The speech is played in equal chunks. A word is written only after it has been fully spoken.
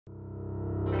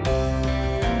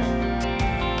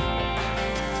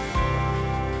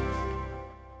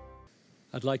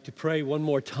I'd like to pray one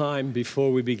more time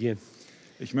before we begin.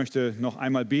 Ich möchte noch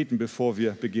einmal beten, bevor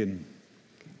wir beginnen.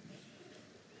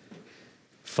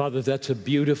 Father, that's a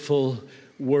beautiful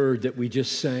word that we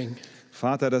just sang.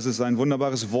 Vater, das ist ein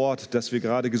wunderbares Wort, das wir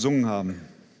gerade gesungen haben.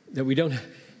 That we don't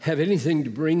have anything to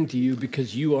bring to you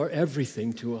because you are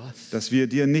everything to us. Dass wir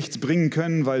dir nichts bringen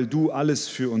können, weil du alles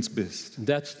für uns bist. And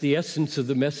that's the essence of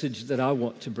the message that I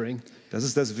want to bring. Das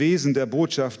ist das Wesen der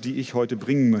Botschaft, die ich heute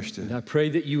bringen möchte. And I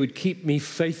pray that you would keep me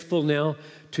faithful now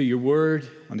to your word.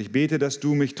 Und ich bete, dass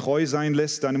du mich treu sein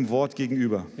lässt deinem Wort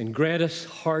gegenüber. And grant us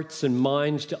hearts and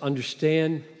minds to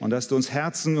understand. Und dass du uns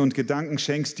Herzen und Gedanken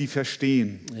schenkst, die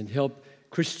verstehen. And help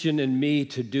Christian and me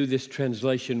to do this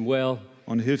translation well.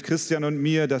 Und hilf Christian und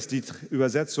mir, dass die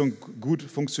Übersetzung gut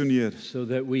funktioniert. So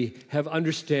that we have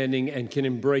understanding and can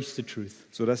embrace the truth.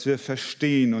 So dass wir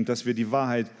verstehen und dass wir die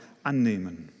Wahrheit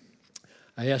annehmen.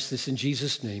 I ask this in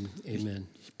Jesus' name. Amen.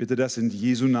 Ich bitte das in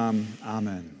Jesu Namen.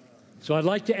 Amen. So I'd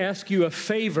like to ask you a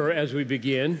favor as we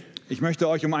begin. Ich möchte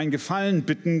euch um einen Gefallen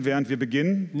bitten, während wir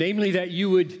beginnen. Namely that you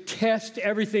would test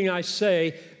everything I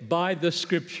say by the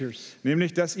scriptures.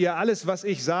 Nämlich, dass ihr alles, was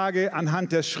ich sage,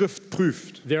 anhand der Schrift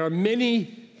prüft. There are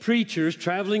many preachers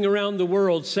traveling around the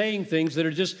world saying things that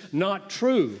are just not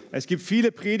true. Es gibt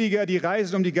viele Prediger, die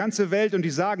reisen um die ganze Welt und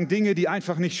die sagen Dinge, die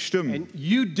einfach nicht stimmen. And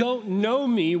you don't know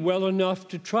me well enough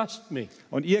to trust me.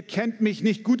 Und ihr kennt mich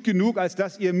nicht gut genug, als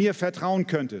dass ihr mir vertrauen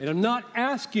könntet. And I'm not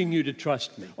asking you to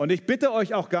trust me. Und ich bitte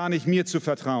euch auch gar nicht, mir zu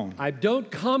vertrauen. I don't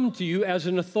come to you as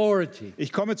an authority.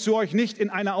 Ich komme zu euch nicht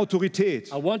in einer Autorität.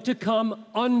 I want to come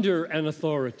under an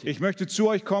authority. Ich möchte zu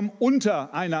euch kommen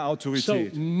unter einer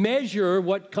Autorität. So measure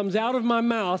what comes out of my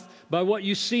mouth by what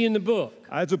you see in the book.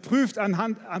 Also prüft,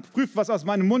 was aus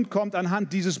meinem Mund kommt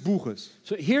anhand dieses Buches.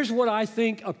 So here's what I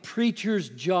think a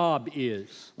preacher's job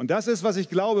is. Und das ist, was ich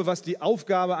glaube, was die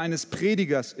Aufgabe eines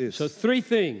Predigers ist. So 3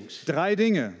 things. 3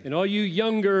 Dinge. And all you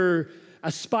younger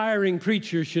aspiring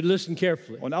preachers should listen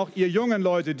carefully. Und auch ihr jungen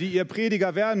Leute, die ihr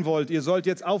Prediger werden wollt, ihr sollt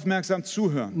jetzt aufmerksam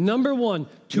zuhören. Number 1,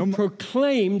 to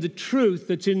proclaim the truth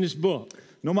that's in this book.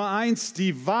 Nummer 1,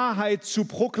 die Wahrheit zu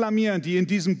proklamieren, die in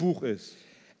diesem Buch ist.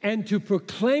 And to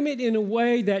proclaim it in a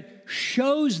way that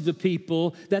shows the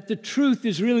people that the truth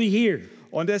is really here.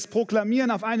 Und es proklamieren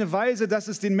auf eine Weise, dass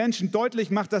es den Menschen deutlich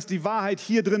macht, dass die Wahrheit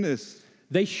hier drin ist.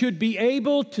 They should be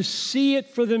able to see it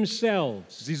for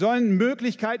themselves. Sie sollen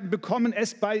Möglichkeiten bekommen,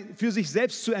 es für sich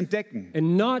selbst zu entdecken.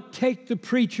 And not take the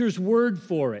preacher's word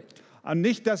for it. Und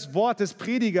nicht das Wort des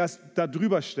Predigers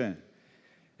darüber stellen.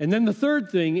 And then the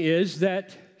third thing is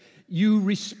that you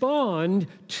respond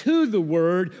to the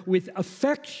word with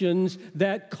affections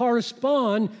that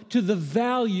correspond to the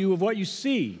value of what you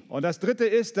see. Und das dritte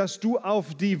ist, dass du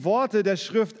auf die Worte der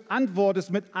Schrift antwortest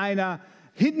mit einer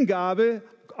Hingabe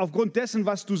aufgrund dessen,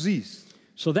 was du siehst.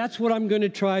 So that's what I'm going to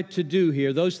try to do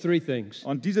here, those 3 things.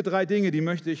 Und diese 3 Dinge, die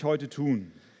möchte ich heute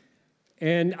tun.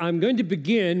 And I'm going to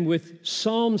begin with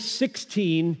Psalm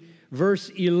 16,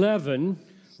 verse 11.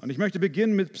 Und ich möchte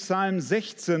beginnen mit Psalm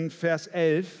 16, Vers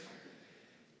 11.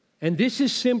 And this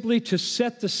is simply to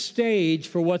set the stage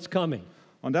for what's coming.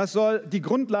 Und das soll die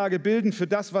Grundlage bilden für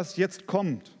das, was jetzt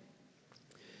kommt.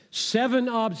 7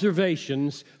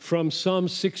 observations from Psalm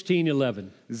 16:11.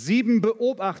 7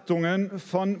 Beobachtungen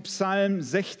von Psalm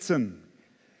 16.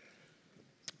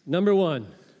 Number 1.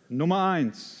 Nummer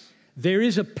 1. There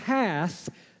is a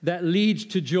path that leads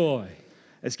to joy.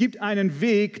 Es gibt einen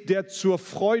Weg, der zur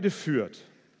Freude führt.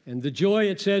 And the joy,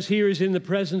 it says here, is in the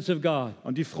presence of God.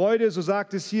 Und die Freude, so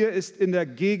sagt es hier, ist in der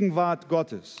Gegenwart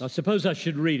Gottes. I suppose I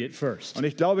should read it first. Und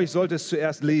ich glaube, ich sollte es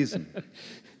zuerst lesen.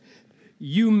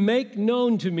 You make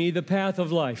known to me the path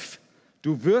of life.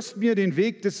 Du wirst mir den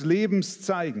Weg des Lebens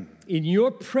zeigen. In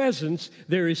your presence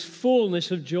there is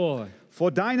fullness of joy.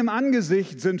 Vor deinem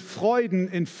Angesicht sind Freuden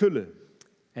in Fülle.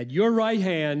 At your right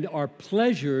hand are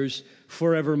pleasures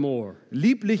forevermore.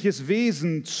 Liebliches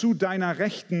Wesen zu deiner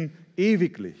Rechten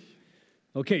ewiglich.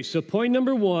 Okay, so point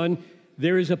number 1,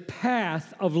 there is a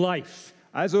path of life.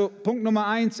 Also Punkt Nummer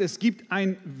 1, es gibt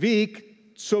einen Weg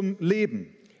zum Leben.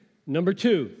 Number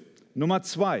 2, Nummer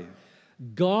 2,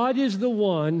 God is the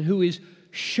one who is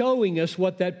showing us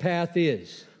what that path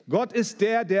is. Gott ist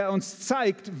der, der uns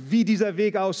zeigt, wie dieser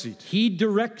Weg aussieht. He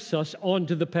directs us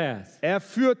onto the path. Er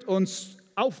führt uns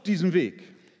auf diesem Weg.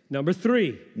 Number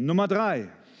 3, Nummer 3,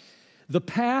 the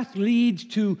path leads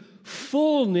to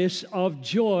fullness of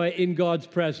joy in God's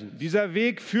presence. dieser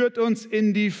Weg führt uns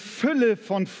in die Fülle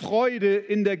von Freude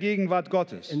in der Gegenwart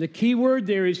Gottes. And the key word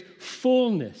there is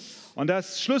fullness. Und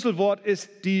das Schlüsselwort ist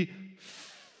die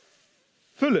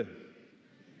Fülle.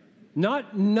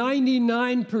 Not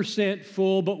 99%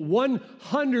 full, but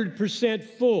 100%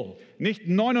 full. Nicht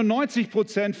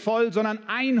 99% voll, sondern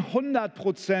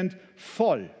 100%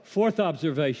 voll. Fourth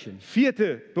observation.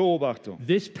 Vierte Beobachtung.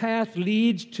 This path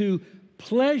leads to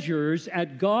pleasures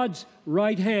at God's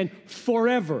right hand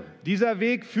forever. Dieser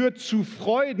Weg führt zu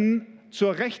Freuden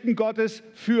zur Rechten Gottes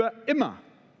für immer.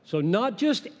 So not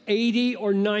just 80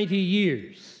 or 90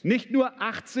 years, Nicht nur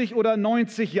 80 oder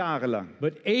 90 Jahre lang.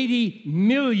 but 80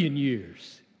 million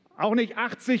years. Auch nicht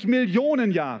 80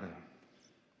 Millionen Jahre.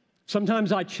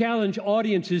 Sometimes I challenge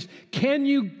audiences, can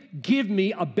you give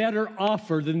me a better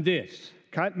offer than this?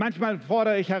 Manchmal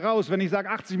fordere ich heraus, wenn ich sage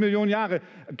 80 Millionen Jahre,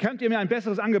 könnt ihr mir ein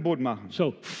besseres Angebot machen?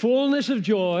 So fullness of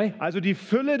joy Also die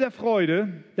Fülle der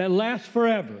Freude, that lasts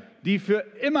forever. die für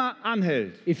immer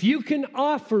anhält. If you can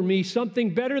offer me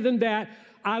something better than that,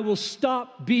 I will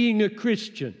stop being a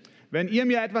Christian. Wenn ihr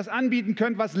mir etwas anbieten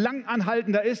könnt, was lang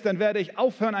anhaltender ist, dann werde ich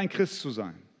aufhören, ein Christ zu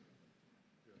sein.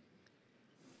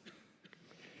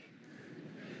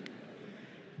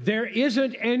 There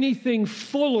isn't anything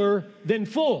fuller than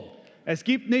full. Es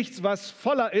gibt nichts, was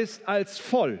voller ist als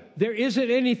voll. There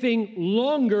isn't anything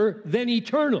longer than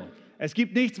eternal. Es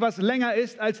gibt nichts, was länger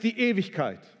ist als die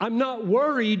Ewigkeit. I'm not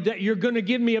worried that you're going to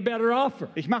give me a better offer.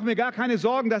 Ich mache mir gar keine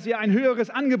Sorgen, dass ihr ein höheres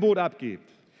Angebot abgebt.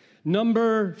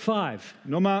 Number 5.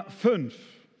 Nummer 5.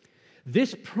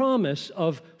 This promise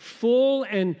of full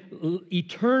and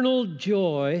eternal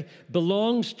joy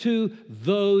belongs to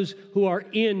those who are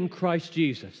in Christ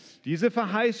Jesus. Diese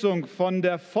Verheißung von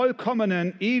der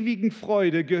vollkommenen, ewigen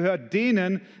Freude gehört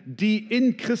denen, die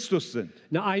in Christus sind.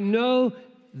 Now I know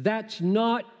that's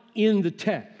not in the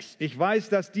text. Ich weiß,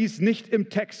 dass dies nicht im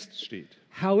Text steht.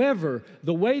 However,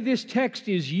 the way this text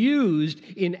is used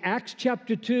in Acts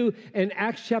chapter 2 and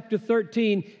Acts chapter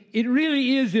 13, it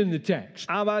really is in the text.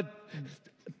 Aber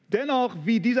dennoch,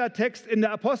 wie dieser Text in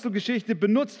der Apostelgeschichte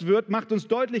benutzt wird, macht uns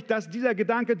deutlich, dass dieser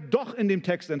Gedanke doch in dem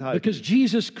Text enthalten ist. Because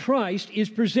Jesus Christ is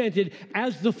presented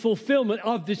as the fulfillment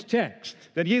of this text.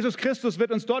 Denn Jesus Christus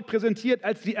wird uns dort präsentiert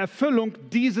als die Erfüllung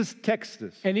dieses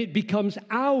Textes. And it becomes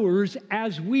ours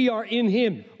as we are in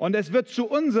him. Und es wird zu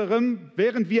unserem,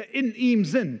 während wir in ihm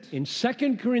sind. In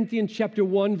 2 Corinthians chapter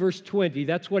 1 verse 20,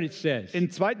 that's what it says. In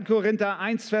 2. Korinther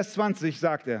 1, Vers 20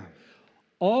 sagt er,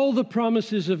 All the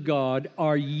promises of God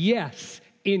are yes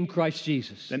in Christ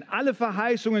Jesus. denn alle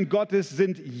Verheißungen Gottes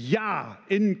sind Ja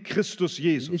in Christus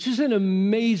Jesus. This is an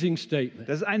amazing statement.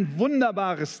 Das ist ein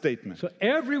wunderbares Statement. So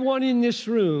everyone in this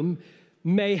room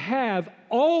may have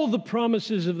all the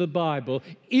promises of the Bible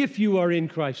if you are in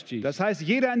Christ Jesus. Das heißt,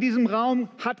 jeder in diesem Raum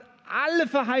hat alle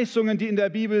Verheißungen, die in der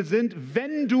Bibel sind,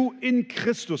 wenn du in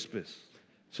Christus bist.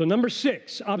 So number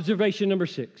 6, observation number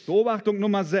 6. Beobachtung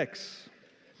Nummer 6.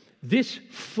 This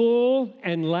full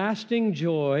and lasting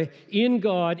joy in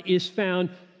God is found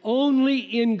only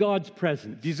in God's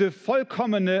presence. Diese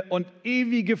vollkommene und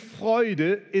ewige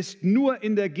Freude ist nur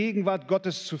in der Gegenwart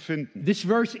Gottes zu finden. This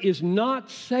verse is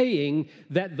not saying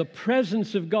that the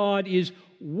presence of God is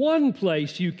one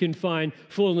place you can find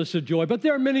fullness of joy, but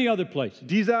there are many other places.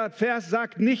 Dieser Vers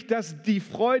sagt nicht, dass die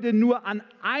Freude nur an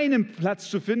einem Platz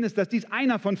zu finden ist, dass dies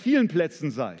einer von vielen Plätzen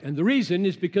sei. And the reason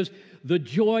is because the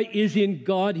joy is in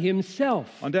God himself.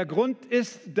 Und der Grund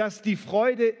ist, dass die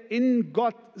Freude in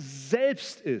Gott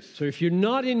selbst ist. So if you're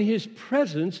not in his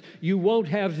presence, you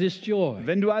won't have this joy.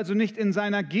 Wenn du also nicht in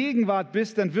seiner Gegenwart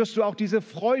bist, dann wirst du auch diese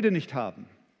Freude nicht haben.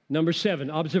 Number 7,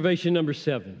 observation number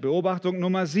 7. Beobachtung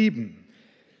Nummer 7.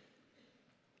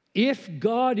 If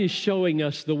God is showing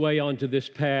us the way onto this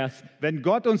path, Wenn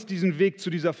Gott uns diesen Weg zu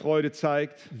dieser Freude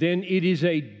zeigt, then it is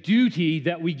a duty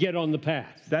that we get on the path.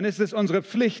 dann ist es unsere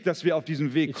Pflicht, dass wir auf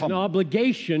diesen Weg It's an kommen.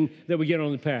 obligation that we get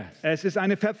on the path. Es ist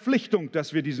eine Verpflichtung,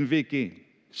 dass wir diesen Weg gehen.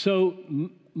 So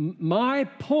my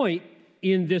point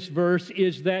in this verse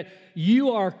is that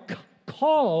you are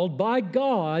called by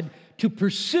God to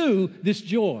pursue this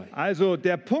joy. Also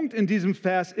der Punkt in diesem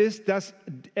Vers ist, dass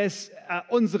es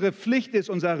unsere Pflicht ist,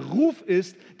 unser Ruf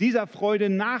ist, dieser Freude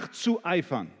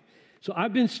nachzueifern. So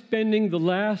I've been spending the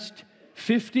last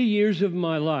 50 years of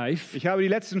my life Ich habe die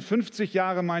letzten 50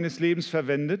 Jahre meines Lebens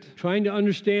verwendet, trying to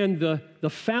understand the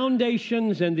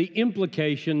foundations and the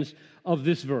implications of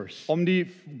this verse. um die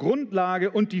Grundlage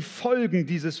und die Folgen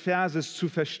dieses Verses zu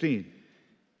verstehen.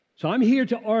 So I'm here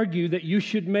to argue that you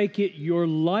should make it your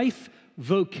life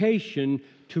vocation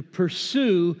to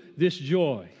pursue this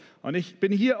joy. Und ich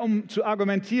bin hier, um zu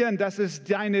argumentieren, dass es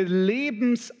deine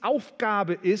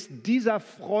Lebensaufgabe ist, dieser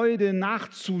Freude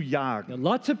nachzujagen. Now,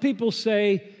 lots of people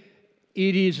say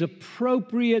it is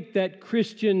appropriate that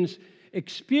Christians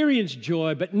experience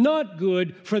joy, but not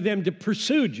good for them to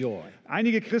pursue joy.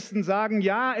 Einige Christen sagen,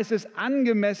 ja, es ist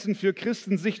angemessen für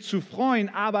Christen, sich zu freuen,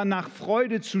 aber nach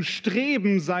Freude zu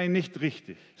streben sei nicht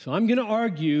richtig. So I'm going to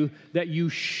argue that you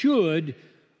should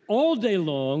all day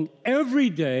long, every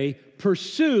day,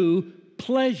 pursue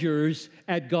pleasures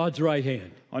at God's right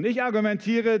hand. Und ich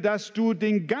argumentiere, dass du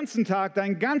den ganzen Tag,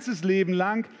 dein ganzes Leben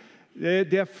lang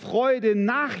der Freude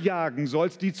nachjagen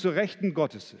sollst, die zur Rechten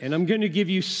Gottes ist. And I'm going to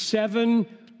give you 7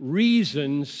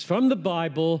 reasons from the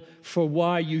Bible for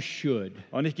why you should.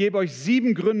 Und ich gebe euch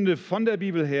 7 Gründe von der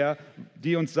Bibel her,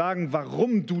 die uns sagen,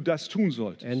 warum du das tun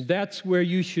solltest. And that's where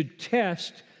you should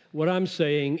test what I'm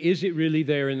saying. Is it really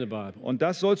there in the Bible? Und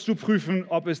das sollst du prüfen,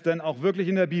 ob es denn auch wirklich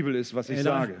in der Bibel ist, was ich And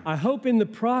sage. I hope in the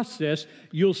process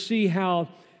you'll see how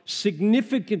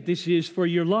significant this is for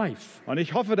your life. Und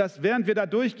ich hoffe, dass während wir da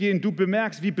durchgehen, du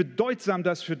bemerkst, wie bedeutsam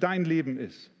das für dein Leben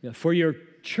ist. Yeah, for your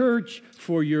church,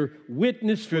 for your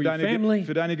witness, for your family.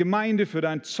 Für deine Gemeinde, für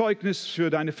dein Zeugnis, für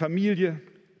deine Familie.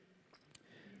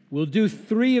 We'll do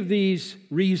 3 of these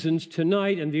reasons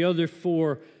tonight and the other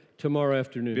 4 tomorrow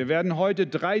afternoon. Wir werden heute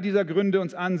 3 dieser Gründe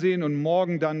uns ansehen und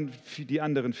morgen dann die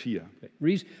anderen 4.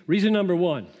 Reason number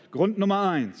 1. Grund Nummer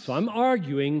 1. So I'm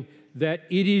arguing that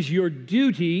it is your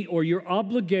duty or your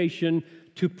obligation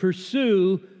to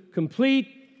pursue complete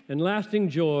and lasting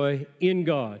joy in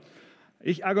God.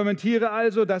 Ich argumentiere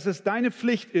also, dass es deine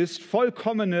Pflicht ist,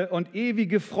 vollkommene und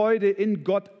ewige Freude in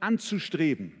Gott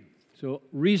anzustreben. So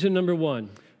reason number 1.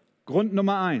 Grund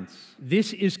Nummer 1.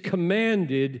 This is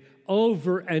commanded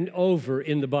over and over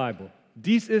in the Bible.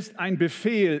 Dies ist ein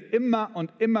Befehl immer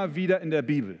und immer wieder in der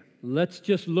Bibel. Let's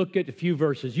just look at a few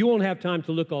verses. You won't have time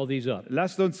to look all these up.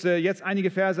 Lasst uns jetzt einige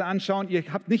Verse anschauen. Ihr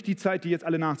habt nicht die Zeit, die jetzt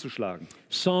alle nachzuschlagen.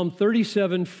 Psalm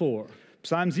 37:4.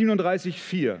 Psalm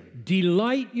 37,4.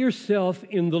 Delight yourself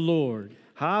in the Lord.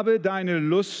 Habe deine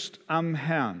Lust am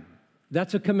Herrn.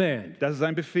 That's a command. Das ist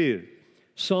ein Befehl.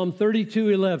 Psalm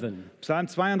 32:11. Psalm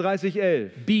 32,11.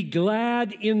 Be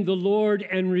glad in the Lord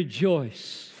and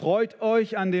rejoice. Freut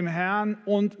euch an dem Herrn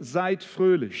und seid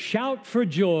fröhlich. Shout for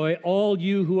joy, all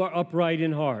you who are upright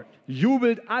in heart.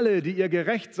 Jubelt alle, die ihr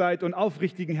gerecht seid und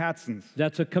aufrichtigen Herzens.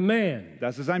 That's a command.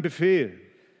 Das ist ein Befehl.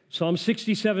 Psalm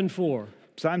 67:4.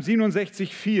 Psalm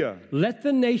 67,4. Let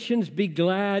the nations be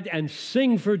glad and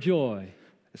sing for joy.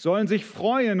 Es sollen sich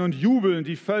freuen und jubeln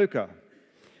die Völker.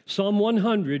 Psalm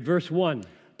 100, verse 1.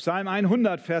 Psalm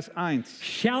 100, Vers 1.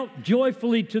 Shout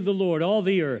joyfully to the Lord, all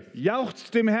the earth.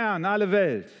 Jauchzt dem Herrn, alle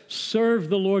Welt. Serve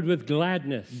the Lord with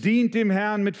gladness. Dient dem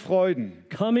Herrn mit Freuden.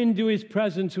 Come into his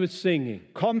presence with singing.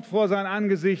 Kommt vor sein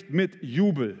Angesicht mit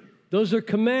Jubel. Those are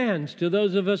commands to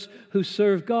those of us who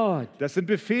serve God. Das sind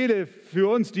Befehle für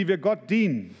uns, die wir Gott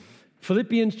dienen.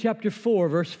 Philippians chapter 4,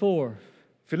 verse 4.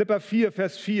 Philipper 4,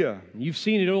 Vers 4. You've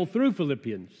seen it all through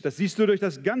Philippians. Das siehst du durch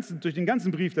den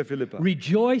ganzen Brief der Philipper.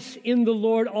 Rejoice in the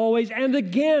Lord always, and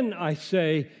again I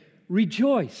say,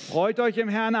 rejoice. Freut euch im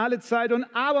Herrn alle Zeit und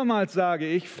abermals sage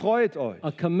ich, freut euch.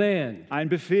 A command. Ein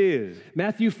Befehl.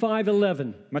 Matthew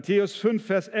 5:11. Matthäus 5,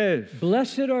 Vers 11.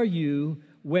 Blessed are you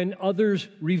when others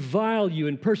revile you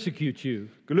and persecute you.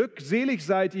 Glückselig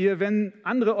seid ihr, wenn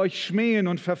andere euch schmähen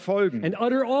und verfolgen. And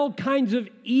utter all kinds of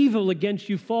evil against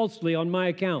you falsely on my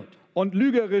account. Und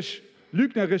lügnerisch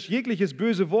jegliches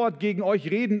böse Wort gegen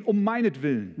euch reden um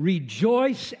meinetwillen.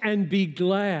 Rejoice and be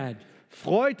glad.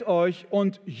 Freut euch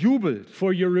und jubelt,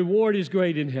 for your reward is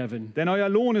great in heaven. denn euer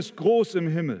Lohn ist groß im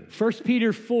Himmel. 1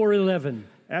 Peter 4:11.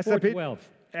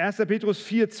 1. Petrus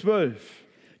 4,12.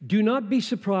 Do not be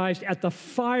surprised at the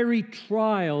fiery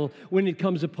trial when it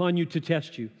comes upon you to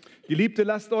test you. Geliebte,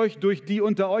 lasst euch durch die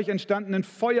unter euch entstandenen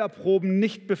Feuerproben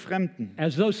nicht befremden,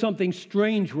 As though something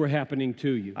strange were happening to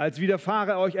you. als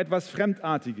widerfahre euch etwas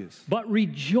Fremdartiges, But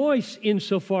rejoice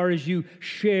insofar as you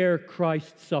share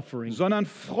Christ's suffering, sondern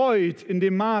freut in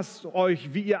dem Maß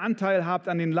euch, wie ihr Anteil habt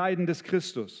an den Leiden des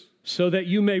Christus, so that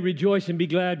you may rejoice and be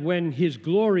glad when his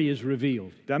glory is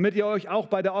revealed. damit ihr euch auch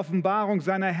bei der Offenbarung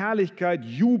seiner Herrlichkeit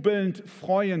jubelnd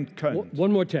freuen könnt.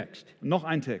 One more text. Noch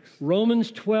ein Text.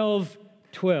 Romans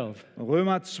 12:12.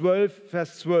 Römer 12,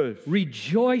 Vers 12.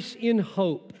 Rejoice in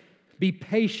hope. Be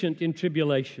patient in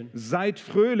tribulation. Seid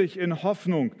fröhlich in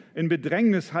Hoffnung, in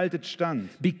Bedrängnis haltet stand.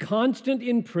 Be constant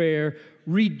in prayer.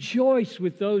 Rejoice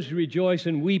with those who rejoice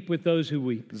and weep with those who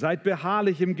weep. Seid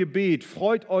beharrlich im Gebet,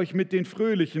 freut euch mit den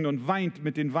Fröhlichen und weint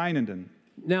mit den Weinenden.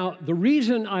 Now, the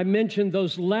reason I mentioned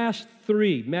those last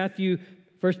 3, Matthew,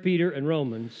 1 Peter and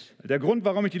Romans, Der Grund,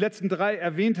 warum ich die letzten 3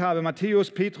 erwähnt habe, Matthäus,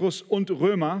 Petrus und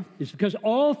Römer, is because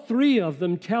all 3 of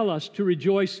them tell us to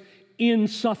rejoice in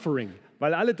suffering.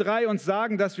 weil alle 3 uns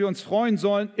sagen, dass wir uns freuen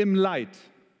sollen im Leid.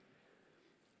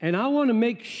 And I want to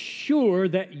make sure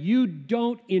that you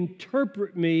don't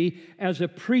interpret me as a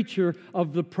preacher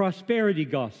of the prosperity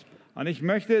gospel. Und ich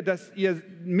möchte, dass ihr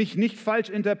mich nicht falsch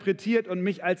interpretiert und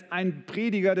mich als ein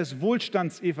Prediger des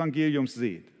Wohlstandsevangeliums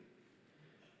seht.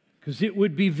 Because it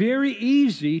would be very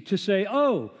easy to say,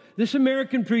 oh, this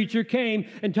American preacher came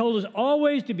and told us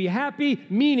always to be happy,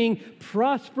 meaning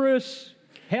prosperous,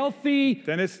 healthy,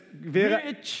 Denn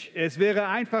rich. es wäre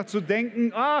einfach zu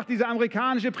denken, ach, dieser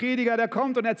amerikanische Prediger, der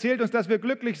kommt und erzählt uns, dass wir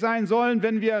glücklich sein sollen,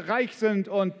 wenn wir reich sind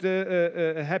und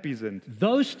happy sind.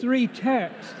 Those three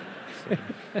texts,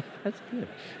 that's good.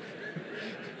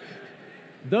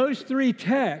 Those three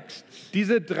texts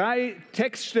Diese 3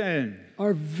 Textstellen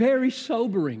are very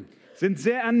sobering. sind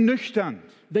sehr ernüchternd.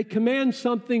 They command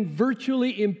something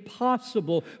virtually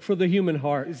impossible for the human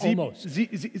heart, almost.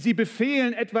 Sie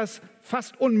befehlen etwas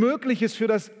fast Unmögliches für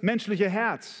das menschliche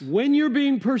Herz. When you're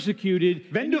being persecuted,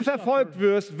 Wenn and du you verfolgt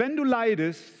wirst, wenn du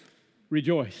leidest, suffer,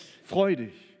 rejoice. freu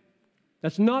dich.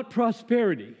 That's not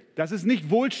prosperity. Das ist nicht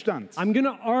Wohlstand. I'm going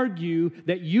to argue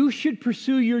that you should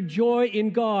pursue your joy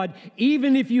in God,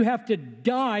 even if you have to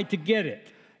die to get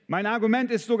it. Mein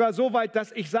Argument ist sogar so weit,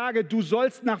 dass ich sage, du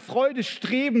sollst nach Freude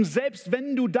streben, selbst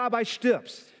wenn du dabei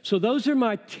stirbst. So those are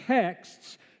my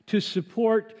texts to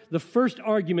support the first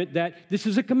argument that this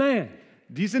is a command.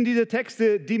 Dies sind diese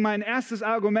Texte, die mein erstes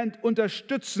Argument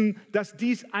unterstützen, dass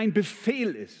dies ein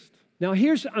Befehl ist. Now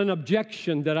here's an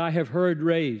objection that I have heard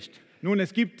raised. Nun,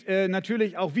 es gibt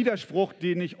natürlich auch Widerspruch,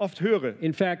 den ich oft höre.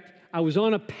 In fact, I was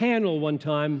on a panel one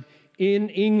time in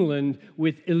England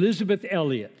with Elizabeth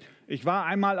Elliot. Ich war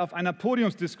einmal auf einer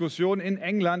Podiumsdiskussion in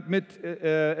England mit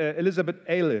Elizabeth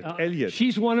Elliot.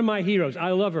 She's one of my heroes. I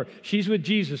love her. She's with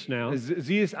Jesus now.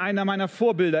 Sie ist einer meiner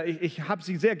Vorbilder. Ich habe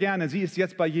sie sehr gerne. Sie ist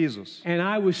jetzt bei Jesus. And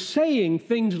I was saying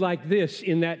things like this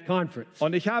in that conference.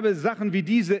 Und ich habe Sachen wie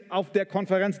diese auf der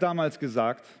Konferenz damals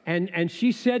gesagt. And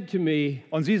she said to me,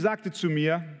 Und sie sagte zu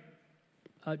mir,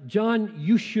 John,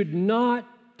 you should not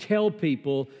tell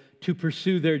people to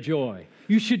pursue their joy.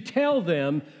 You should tell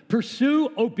them,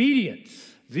 pursue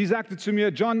obedience. Sie sagte zu mir,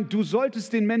 John, du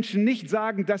solltest den Menschen nicht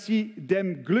sagen, dass sie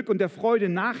dem Glück und der Freude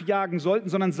nachjagen sollten,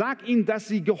 sondern sag ihnen, dass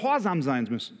sie gehorsam sein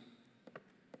müssen.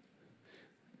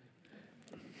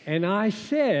 And I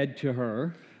said to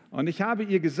her, Und ich habe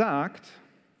ihr gesagt,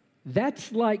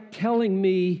 that's like telling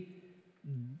me,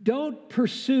 don't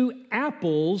pursue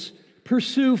apples,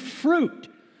 pursue fruit.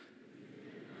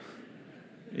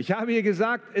 Ich habe ihr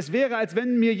gesagt, es wäre, als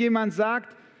wenn mir jemand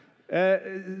sagt,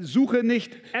 suche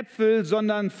nicht Äpfel,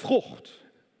 sondern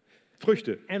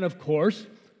Früchte. And of course,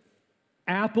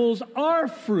 apples are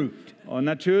fruit. Und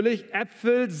natürlich,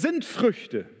 Äpfel sind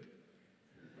Früchte.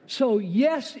 So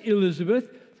yes, Elizabeth,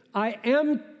 I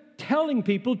am telling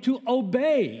people to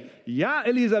obey. Ja,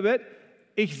 Elisabeth,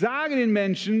 ich sage den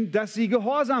Menschen, dass sie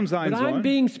gehorsam sein But I'm sollen.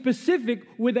 being specific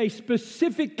with a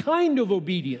specific kind of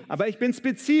obedience. Aber ich bin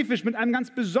spezifisch mit einer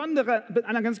ganz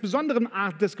besonderen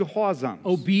Art des Gehorsams.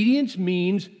 Obedience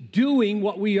means doing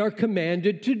what we are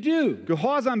commanded to do.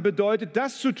 Gehorsam bedeutet,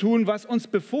 das zu tun, was uns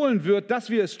befohlen wird, dass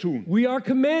wir es tun. We are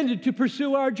commanded to pursue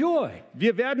our joy.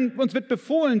 Uns wird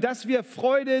befohlen, dass wir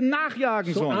Freude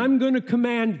nachjagen So sollen. I'm going to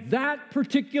command that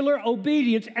particular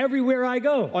obedience everywhere I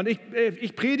go. Und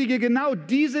ich predige genau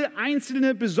diese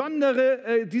einzelne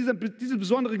besondere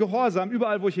Gehorsam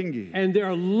überall, wo ich hingehe. And there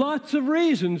are lots of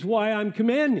reasons why I'm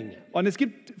commanding it. Und es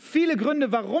gibt viele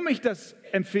Gründe, warum ich das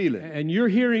empfehle. And you're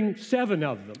hearing 7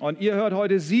 of them. Und ihr hört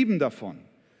heute 7 davon.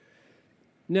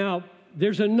 Now,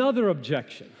 there's another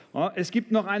objection. Es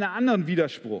gibt noch einen anderen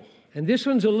Widerspruch. And this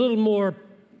one's a little more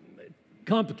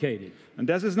complicated. Und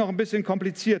das ist noch ein bisschen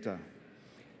komplizierter.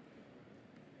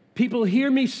 People hear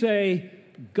me say,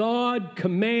 God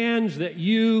commands that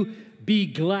you be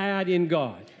glad in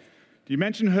God. Die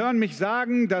Menschen hören mich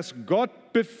sagen, dass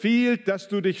Gott befiehlt, dass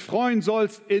du dich freuen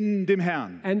sollst in dem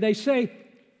Herrn. And they say,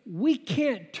 we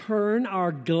can't turn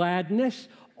our gladness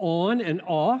on and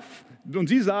off. Und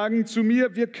sie sagen zu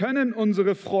mir, wir können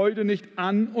unsere Freude nicht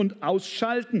an- und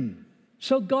ausschalten.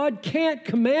 So God can't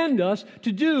command us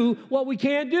to do what we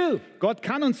can't do. Gott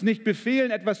kann uns nicht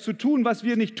befehlen, etwas zu tun, was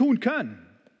wir nicht tun können.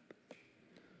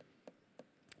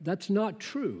 That's not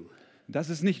true. Das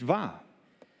ist nicht wahr.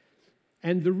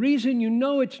 And the reason you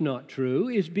know it's not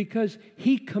true is because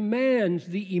he commands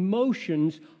the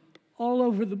emotions all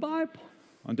over the Bible.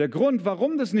 Und der Grund,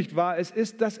 warum das nicht wahr ist,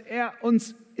 ist, dass er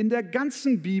uns in der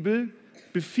ganzen Bibel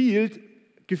befiehlt,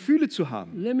 Gefühle zu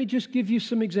haben. Let me just give you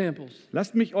some examples.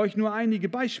 Lasst mich euch nur einige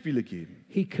Beispiele geben.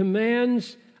 He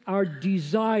commands our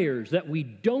desires, that we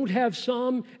don't have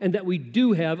some and that we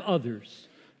do have others.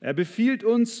 Er befiehlt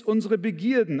uns unsere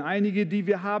Begierden, einige, die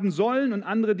wir haben sollen und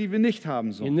andere, die wir nicht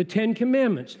haben sollen. In the Ten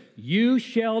Commandments, you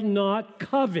shall not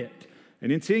covet. In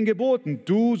den 10 Geboten,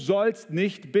 du sollst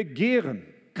nicht begehren.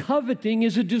 Coveting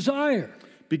is a desire.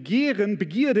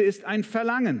 Begierde ist ein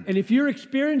Verlangen. And if you're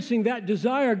experiencing that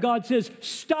desire, God says,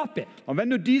 stop it. Und wenn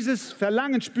du dieses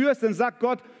Verlangen spürst, dann sagt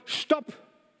Gott, stopp.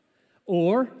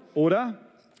 Oder?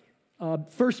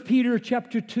 1 Peter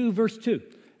chapter 2, verse 2.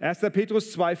 1.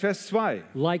 Petrus 2, Vers 2.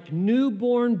 Like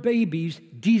newborn babies,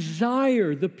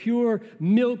 desire the pure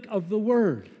milk of the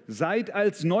word. Seid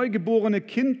als neugeborene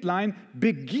Kindlein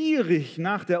begierig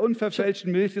nach der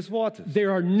unverfälschten Milch des Wortes.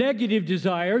 There are negative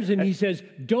desires, and he says,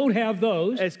 don't have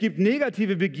those. Es gibt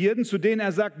negative Begierden, zu denen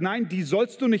er sagt, nein, die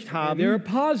sollst du nicht And there are haben.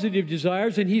 positive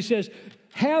desires, and he says,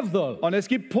 have those. Und es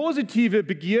gibt positive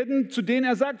Begierden, zu denen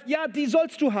er sagt, ja, die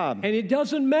sollst du haben. And it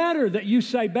doesn't matter that you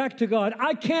say back to God,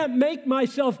 I can't make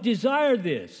myself desire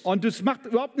this. Und das macht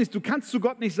überhaupt nichts. Du kannst zu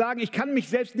Gott nicht sagen, ich kann mich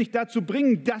selbst nicht dazu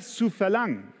bringen, das zu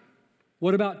verlangen.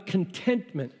 What about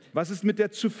contentment? Was ist mit der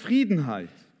Zufriedenheit?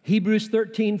 Hebrews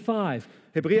 13:5.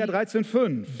 Hebräer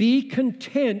 13,5. Be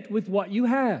content with what you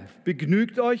have.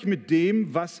 Begnügt euch mit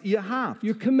dem, was ihr habt.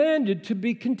 You're commanded to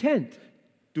be content.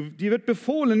 Dir wird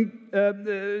befohlen,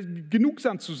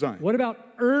 genugsam zu sein. What about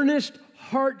earnest,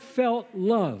 heartfelt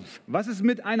love? Was ist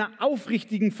mit einer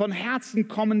aufrichtigen, von Herzen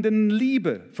kommenden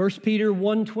Liebe? 1 Peter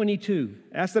 1:22.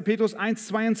 1. Petrus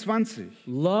 1,22.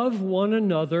 Love one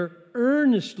another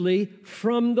earnestly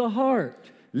from the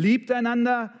heart. Liebt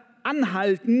einander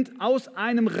anhaltend aus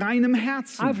einem reinen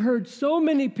Herzen. I've heard so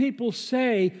many people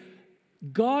say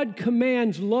God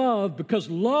commands love because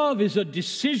love is a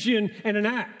decision and an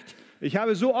act. Ich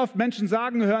habe so oft Menschen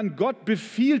sagen hören, Gott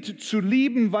befiehlt zu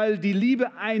lieben, weil die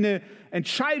Liebe eine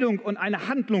Entscheidung und eine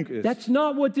Handlung ist. That's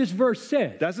not what this verse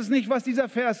says. Das ist nicht, was dieser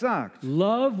Vers sagt.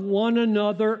 Love one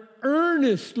another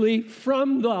earnestly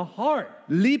from the heart.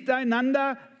 Liebt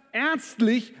einander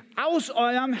ernstlich aus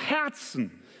eurem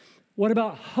Herzen. What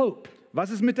about hope?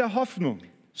 Was ist mit der Hoffnung?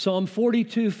 Psalm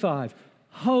 42:5.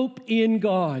 Hope in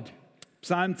God.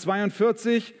 Psalm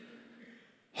 42,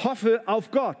 hoffe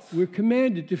auf Gott. We're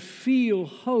commanded to feel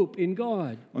hope in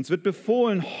God. Uns wird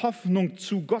befohlen, Hoffnung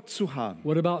zu Gott zu haben.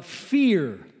 What about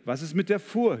fear? Was ist mit der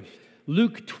Furcht?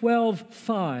 Luke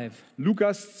 12:5.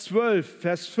 Lukas 12,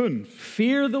 Vers 5.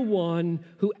 Fear the one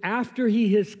who after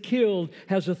he has killed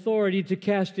has authority to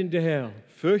cast into hell.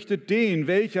 Fürchtet den,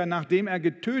 welcher, nachdem er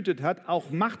getötet hat, auch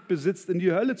Macht besitzt, in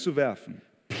die Hölle zu werfen.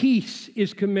 Peace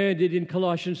is commanded in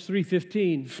Colossians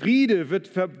 3:15. Friede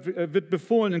wird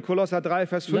befohlen in Kolosser 3,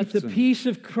 Vers Let the 15. peace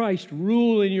of Christ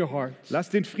rule in your hearts.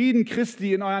 Lasst den Frieden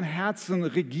Christi in euren Herzen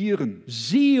regieren.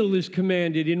 Zeal is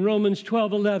commanded in Romans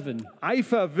 12:11.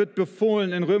 Eifer wird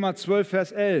befohlen in Römer 12,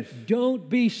 Vers 11. Don't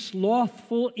be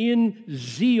slothful in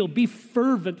zeal, be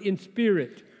fervent in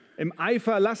spirit. Im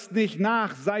Eifer lasst nicht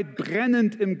nach, seid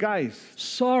brennend im Geist.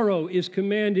 Sorrow is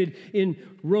commanded in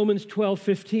Romans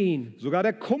 12:15. Sogar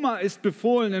der Kummer ist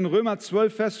befohlen in Römer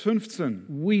 12, Vers 15.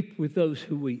 Weep with those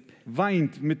who weep.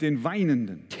 Weint mit den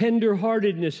Weinenden.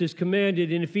 Tenderheartedness is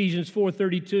commanded in Ephesians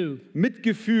 4:32.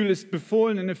 Mitgefühl ist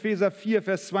befohlen in Epheser 4,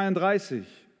 Vers 32.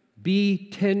 Be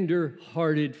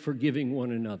tender-hearted, forgiving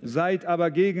one another. Seid aber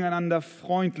gegeneinander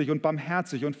freundlich und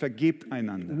barmherzig und vergebt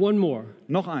einander. One more.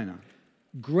 Noch einer.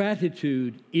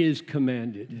 Gratitude is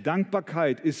commanded.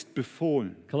 Dankbarkeit ist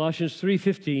befohlen. Colossians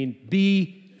 3:15, be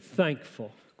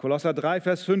thankful. Kolosser 3,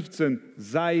 Vers 15.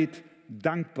 Seid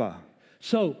dankbar.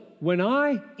 So, when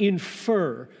I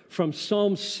infer from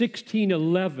Psalm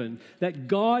 16:11 that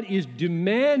God is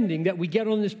demanding that we get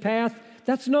on this path,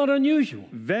 that's not unusual.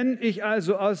 Wenn ich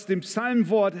also aus dem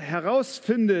Psalmwort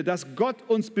herausfinde, dass Gott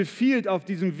uns befiehlt, auf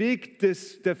diesem Weg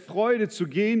der Freude zu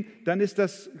gehen, dann ist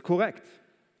das korrekt.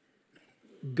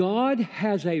 God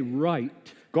has a right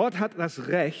Gott hat das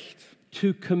Recht,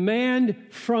 to command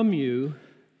from you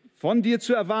von dir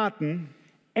zu erwarten,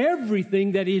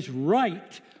 everything that is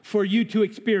right for you to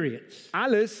experience.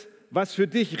 alles, was für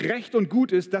dich recht und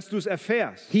gut ist, dass du es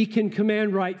erfährst. He can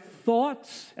command right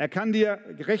thoughts, Er kann dir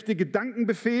rechte Gedanken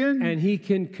befehlen and he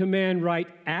can command right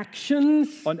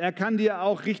actions, und er kann dir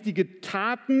auch richtige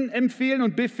Taten empfehlen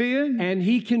und befehlen. and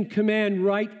he can command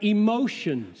right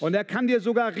emotions. Und er kann dir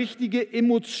sogar richtige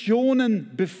Emotionen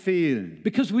befehlen.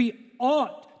 Because we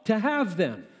ought to have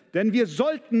them, Denn wir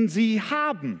sollten sie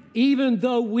haben, even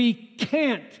though we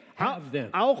can't have them.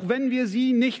 auch wenn wir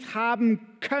sie nicht haben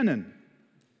können.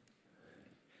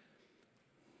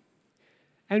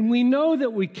 And we know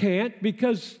that we can't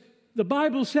because the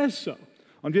Bible says so.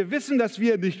 Und wir wissen, dass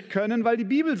wir nicht können, weil die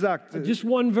Bibel sagt, Just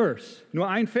one verse. nur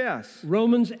ein Vers.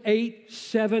 Romans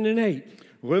 8:7 and 8.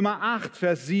 Römer 8,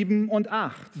 Vers 7 und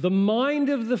 8. The mind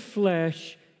of the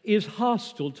flesh is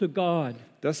hostile to God.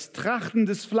 Das Trachten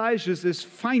des Fleisches ist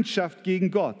Feindschaft gegen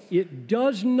Gott. It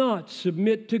does not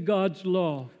submit to God's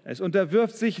law. Es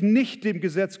unterwirft sich nicht dem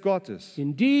Gesetz Gottes.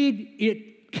 Indeed,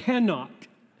 it cannot.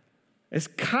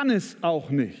 Es kann es auch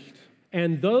nicht.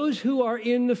 And those who are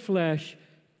in the flesh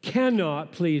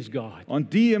cannot please God.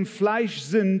 Und die im Fleisch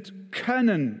sind,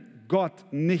 können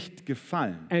Gott nicht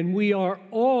gefallen. And we are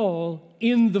all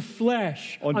in the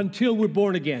flesh until we're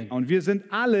born again. Und wir sind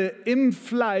alle im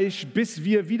Fleisch, bis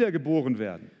wir wiedergeboren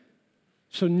werden.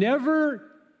 So never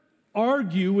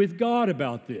argue with God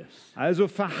about this. Also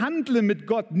verhandle mit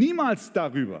Gott niemals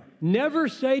darüber. Never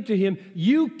say to him,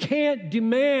 you can't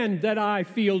demand that I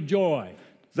feel joy.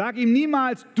 Sag ihm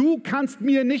niemals, du kannst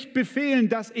mir nicht befehlen,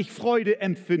 dass ich Freude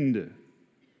empfinde.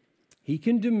 He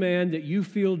can demand that you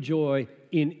feel joy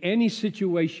in any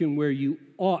situation where you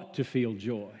ought to feel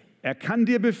joy. Er kann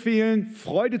dir befehlen,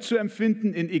 Freude zu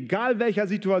empfinden, in egal welcher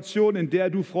Situation, in der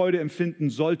du Freude empfinden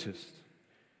solltest.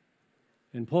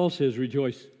 And Paul says,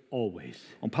 rejoice always.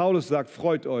 Und Paulus sagt,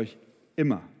 freut euch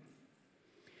immer,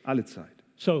 alle Zeit.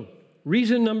 So,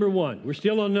 reason number one. We're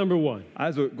still on number one.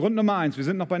 Also, Grund Nummer 1, wir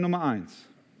sind noch bei Nummer 1.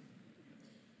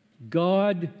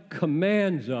 God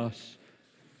commands us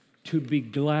to be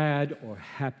glad or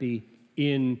happy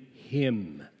in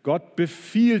Him. Gott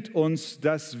befiehlt uns,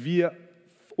 dass wir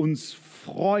uns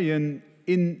freuen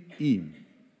in ihm.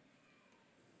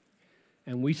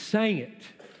 And we sang it.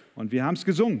 Und wir haben es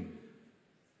gesungen.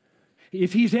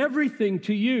 If He's everything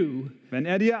to you, wenn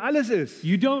dir alles ist,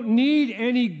 you don't need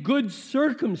any good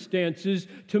circumstances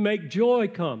to make joy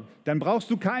come. Dann brauchst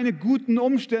du keine guten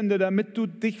Umstände, damit du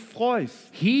dich freust.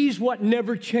 He's what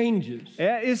never changes.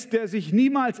 Er ist, der sich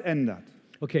niemals ändert.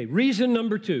 Okay, reason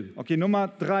number 2. Okay, Nummer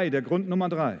 3, der Grund Nummer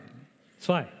 3.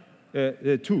 2.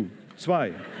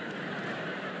 2.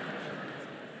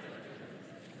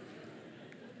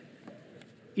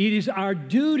 It is our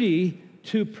duty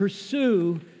to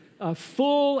pursue a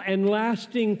full and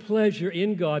lasting pleasure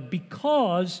in God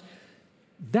because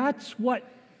that's what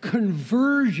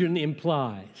conversion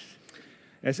implies.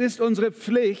 Es ist unsere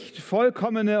Pflicht,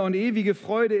 vollkommene und ewige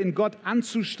Freude in Gott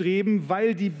anzustreben,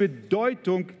 weil die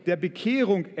Bedeutung der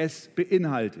Bekehrung es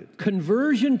beinhaltet.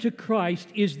 Conversion to Christ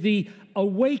is the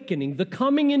awakening, the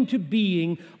coming into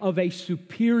being of a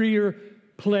superior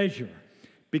pleasure.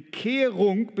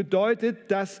 Bekehrung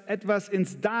bedeutet, dass etwas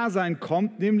ins Dasein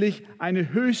kommt, nämlich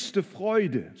eine höchste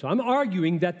Freude. So I'm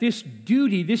arguing that this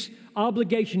duty, this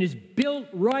obligation is built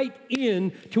right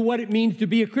in to what it means to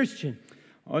be a Christian.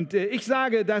 Und ich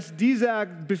sage, dass dieser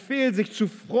Befehl, sich zu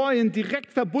freuen,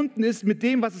 direkt verbunden ist mit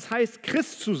dem, was es heißt,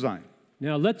 Christ zu sein.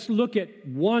 Now let's look at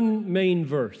one main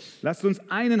verse. Lasst uns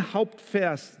einen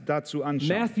Hauptvers dazu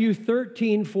anschauen. Matthew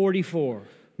 13:44.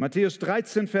 Matthäus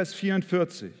 13, Vers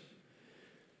 44.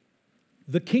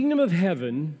 The kingdom of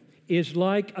heaven is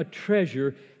like a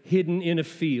treasure hidden in a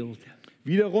field.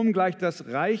 Wiederum gleicht das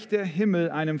Reich der Himmel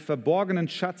einem verborgenen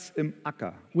Schatz im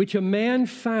Acker, which a man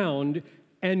found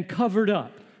and covered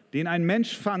up. Den ein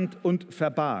Mensch fand und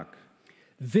verbarg.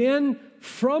 Then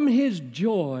from his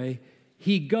joy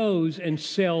he goes and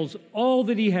sells all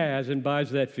that he has and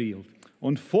buys that field.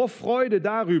 Und vor Freude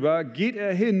darüber geht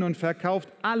er hin und verkauft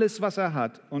alles, was er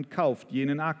hat, und kauft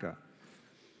jenen Acker.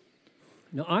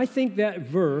 Now I think that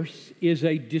verse is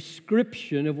a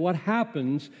description of what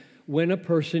happens when a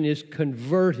person is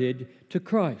converted to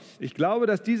Christ. Ich glaube,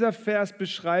 dass dieser Vers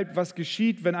beschreibt, was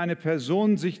geschieht, wenn eine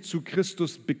Person sich zu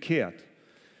Christus bekehrt.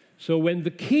 So when the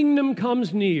kingdom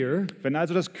comes near, wenn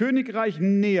also das Königreich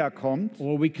näher kommt,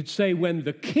 or we could say when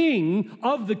the king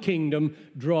of the kingdom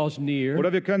draws near,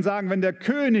 oder wir können sagen, wenn der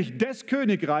König des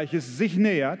Königreiches sich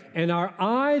nähert, and our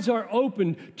eyes are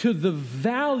opened to the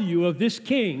value of this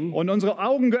king, und unsere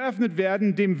Augen geöffnet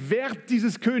werden dem Wert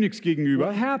dieses Königs gegenüber,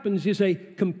 what happens is a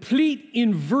complete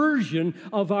inversion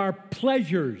of our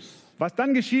pleasures. Was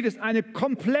dann geschieht, ist eine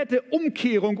komplette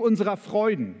Umkehrung unserer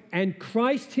Freuden. And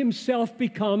Christ himself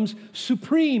becomes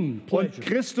supreme pleasure. Und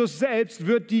Christus selbst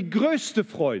wird die größte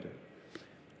Freude.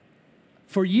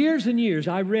 For years and years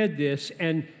I read this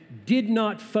and did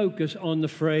not focus on the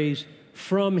phrase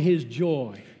from his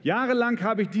joy. Jahrelang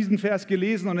habe ich diesen Vers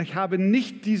gelesen und ich habe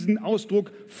nicht diesen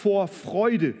Ausdruck vor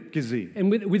Freude gesehen.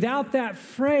 And without that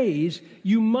phrase,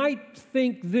 you might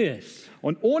think this.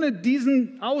 Und ohne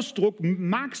diesen Ausdruck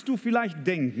magst du vielleicht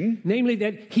denken, namely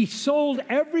that he sold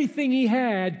everything he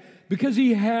had because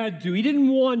he had to. He didn't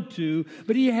want to,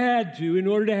 but he had to in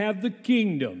order to have the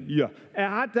kingdom. Ja,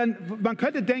 man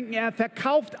könnte denken, er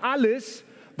verkauft alles,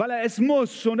 weil er es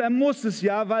muss. Und er muss es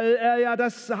ja, weil er ja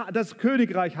das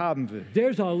Königreich haben will.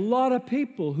 There's a lot of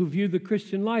people who view the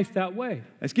Christian life that way.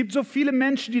 Es gibt so viele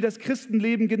Menschen, die das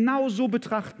Christenleben genau so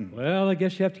betrachten. Well, I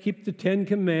guess you have to keep the 10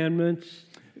 Commandments.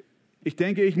 Ich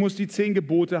denke, ich muss die 10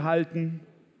 Gebote halten.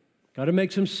 Got to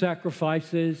make some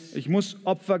sacrifices. Ich muss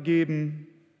Opfer geben.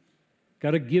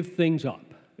 Got to give things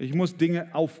up. Ich muss Dinge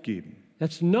aufgeben.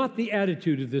 That's not the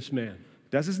attitude of this man.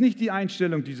 Das ist nicht die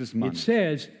Einstellung dieses It Mannes.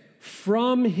 says,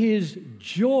 from his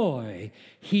joy,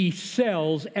 he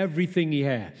sells everything he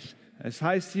has. Es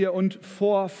heißt hier, und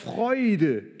vor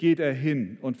Freude geht er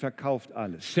hin und verkauft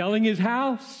alles. Selling his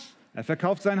house, Er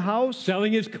verkauft sein Haus,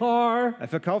 selling his car, er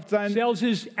verkauft sein sells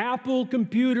his Apple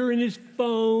computer and his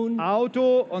phone.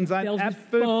 Auto und sein Sells his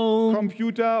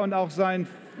Apple-Computer und auch sein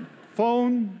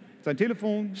Phone, sein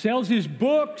Telefon. Sells his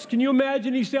books. Can you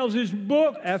imagine he sells his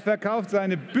books? Er verkauft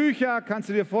seine Bücher, kannst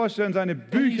du dir vorstellen, seine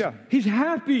Bücher. He's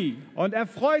happy. Und er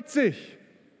freut sich.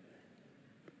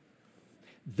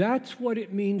 That's what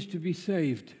it means to be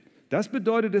saved. Das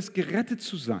bedeutet es, gerettet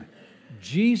zu sein.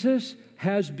 Jesus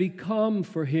has become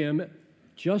for him,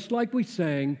 just like we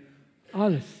sang,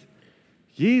 alles.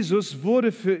 Jesus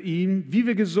wurde für ihn, wie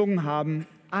wir gesungen haben,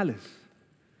 alles.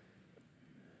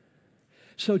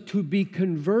 So to be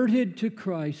converted to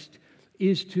Christ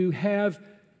is to have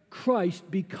Christ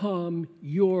become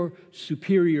your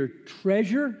superior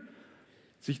treasure.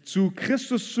 Sich zu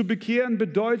Christus zu bekehren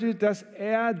bedeutet, dass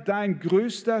er dein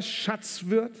größter Schatz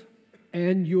wird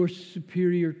and your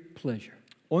superior pleasure.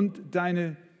 und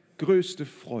deine größte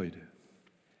Freude.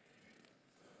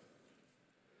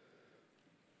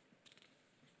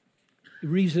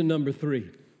 Reason number 3.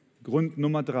 Grund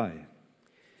Nummer 3.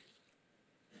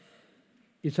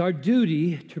 It's our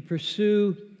duty to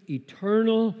pursue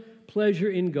eternal pleasure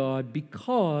in God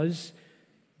because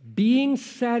being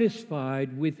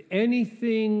satisfied with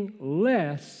anything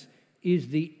less is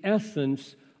the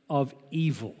essence of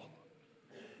evil.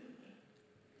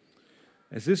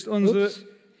 Es ist unsere... Oops.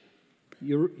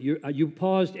 You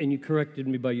paused and you corrected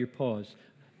me by your pause.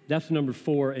 That's number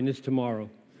 4 and it's tomorrow.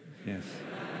 Yes.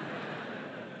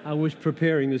 I was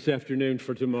preparing this afternoon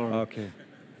for tomorrow. Okay.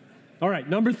 All right,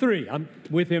 number 3. I'm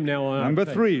with him now on. Number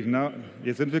 3. Na,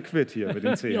 jetzt sind wir quitt hier mit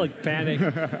den I feel 10. like panic.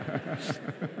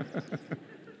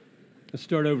 Let's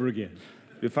start over again.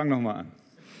 Wir fangen nochmal an.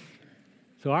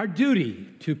 So our duty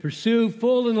to pursue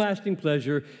full and lasting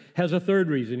pleasure has a third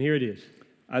reason. Here it is.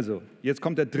 Also, jetzt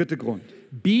kommt der dritte Grund.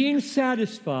 Being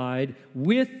satisfied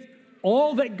with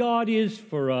all that God is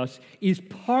for us is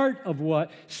part of what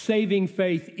saving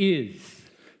faith is.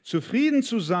 Zufrieden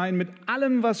zu sein mit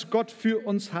allem, was Gott für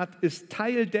uns hat, ist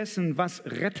Teil dessen, was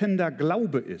rettender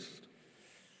Glaube ist.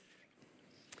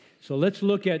 So let's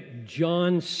look at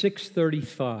John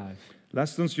 6:35.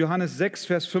 Lasst uns Johannes 6,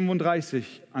 Vers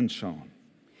 35 anschauen.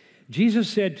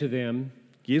 Jesus said to them,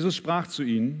 Jesus sprach zu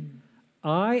ihnen,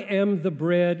 I am the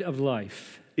bread of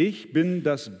life. ich bin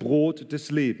das Brot des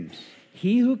Lebens.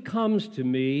 He who comes to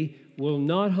me will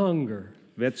not hunger,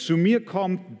 Wer zu mir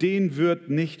kommt, den wird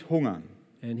nicht hungern.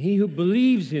 and he who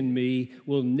believes in me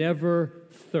will never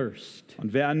thirst.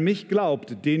 Und wer an mich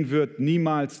glaubt, den wird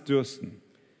niemals dürsten.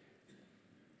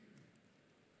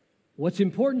 What's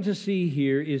important to see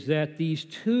here is that these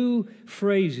two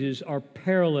phrases are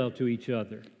parallel to each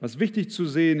other. Was wichtig zu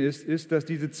sehen ist, dass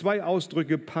diese zwei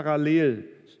Ausdrücke parallel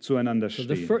zueinander So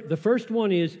stehen. the first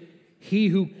one is, he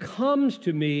who comes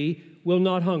to me will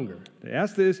not hunger. Der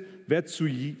erste ist, wer zu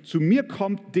mir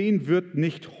kommt, den wird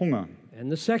nicht hungern. And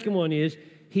the second one is,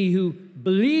 he who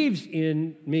believes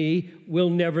in me will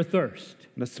never thirst.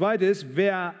 Und das zweite ist,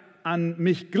 wer an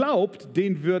mich glaubt,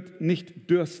 den wird nicht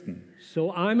dürsten.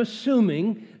 So I'm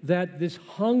assuming that this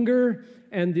hunger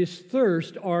and this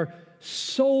thirst are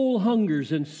soul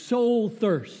hungers and soul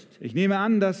thirst. Ich nehme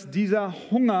an, dass dieser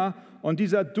Hunger und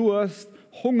dieser Durst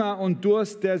Hunger und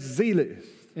Durst der Seele ist.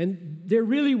 And they're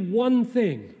really one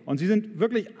thing. Und sie sind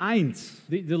wirklich eins.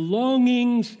 The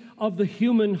longings of the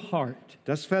human heart.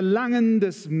 Das Verlangen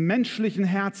des menschlichen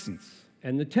Herzens.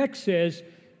 And the text says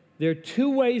there are two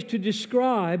ways to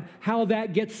describe how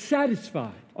that gets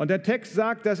satisfied. Und der Text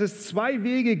sagt, dass es zwei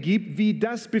Wege gibt, wie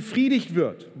das befriedigt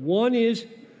wird. One is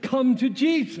come to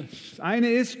Jesus. Das eine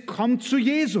ist, komm zu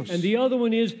Jesus. And the other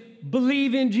one is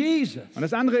believe in Jesus. Und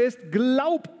das andere ist,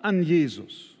 glaub an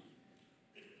Jesus.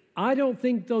 I don't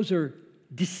think those are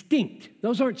distinct.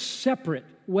 Those aren't separate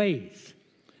ways.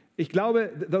 Ich glaube,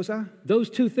 Those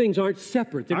two things aren't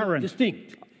separate. They're not Aren't.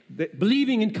 distinct.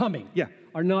 Believing and coming Ja.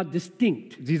 are not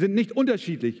distinct. Sie sind nicht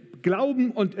unterschiedlich. Glauben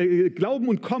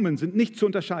und Kommen sind nicht zu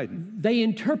unterscheiden. They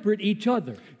interpret each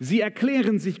other. Sie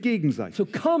erklären sich gegenseitig. So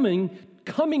coming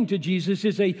to Jesus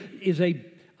is a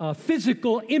a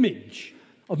physical image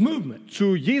of movement.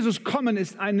 Zu Jesus kommen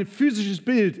ist ein physisches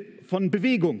Bild von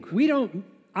Bewegung.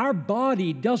 Our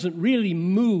body doesn't really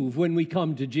move when we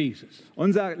come to Jesus.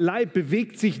 Unser Leib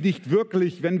bewegt sich nicht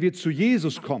wirklich, wenn wir zu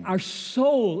Jesus kommen. Our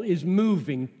soul is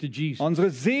moving to Jesus. Unsere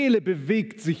Seele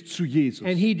bewegt sich zu Jesus.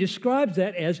 And he describes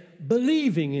that as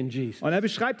believing in Jesus. Und er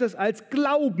beschreibt das als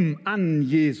Glauben an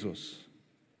Jesus.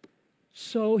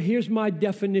 So here's my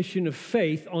definition of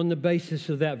faith on the basis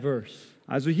of that verse.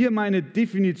 Also hier meine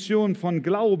Definition von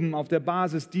Glauben auf der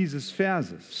Basis dieses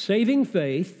Verses. Saving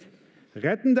faith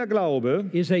Rettender Glaube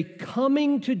is a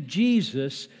coming to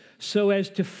Jesus so as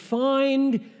to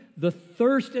find the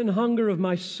thirst and hunger of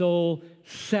my soul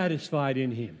satisfied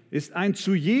in him. ist ein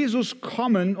zu Jesus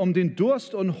kommen, um den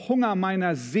Durst und Hunger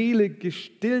meiner Seele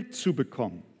gestillt zu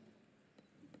bekommen.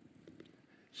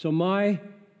 So my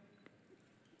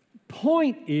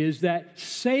point is that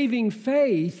saving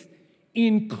faith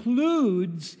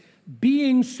includes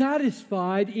being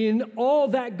satisfied in all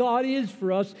that God is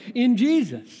for us in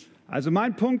Jesus. Also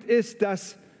mein Punkt ist,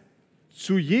 dass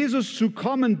zu Jesus zu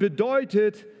kommen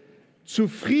bedeutet,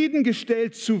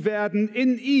 zufriedengestellt zu werden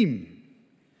in ihm.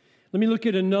 Let me look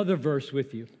at another verse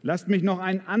with you. Lasst mich noch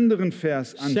einen anderen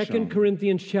Vers 2 anschauen.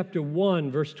 Corinthians chapter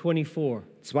 1 verse 24.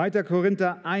 2.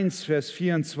 Korinther 1, Vers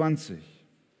 24.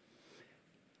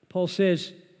 Paul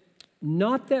says,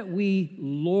 "Not that we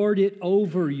lord it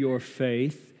over your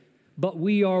faith, but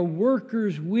we are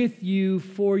workers with you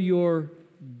for your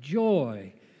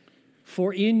joy.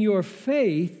 For in your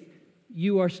faith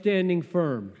you are standing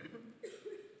firm."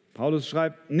 Paulus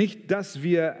schreibt, nicht, dass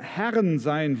wir Herren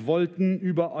sein wollten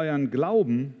über euren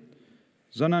Glauben,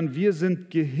 sondern wir sind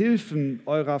Gehilfen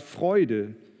eurer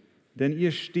Freude, denn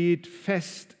ihr steht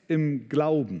fest im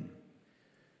Glauben.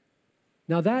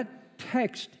 Now that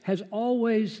text has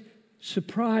always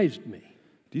surprised me.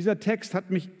 Dieser Text hat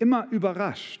mich immer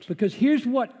überrascht, Because here's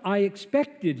what I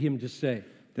expected him to say.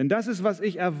 denn das ist, was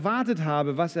ich erwartet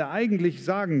habe, was er eigentlich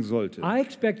sagen sollte. I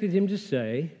expected him to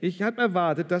say, Ich habe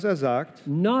erwartet, dass er sagt,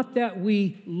 "Not that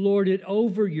we lord it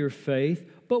over your faith,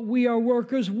 but we are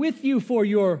workers with you for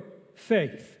your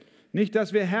faith." nicht,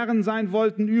 dass wir Herren sein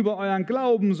wollten über euren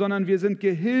Glauben, sondern wir sind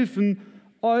Gehilfen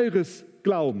eures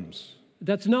Glaubens.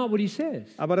 That's not what he says.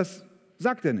 Aber das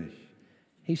sagt er nicht.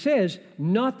 He says,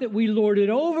 "Not that we lord it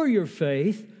over your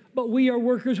faith, but we are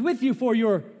workers with you for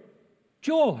your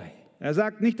joy." Er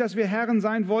sagt nicht, dass wir Herren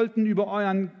sein wollten über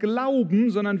euren Glauben,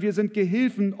 sondern wir sind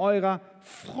Gehilfen eurer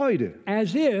Freude.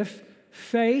 As if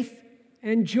faith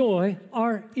and joy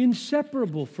are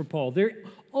inseparable for Paul. They're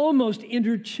almost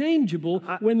interchangeable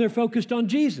when they're focused on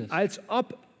Jesus. Als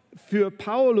ob für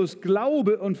Paulus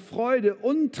Glaube und Freude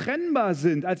untrennbar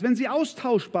sind, als wenn sie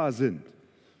austauschbar sind.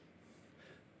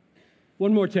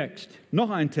 One more text.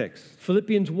 Noch ein Text.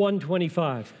 Philippians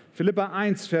 1:25. Philipper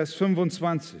 1, Vers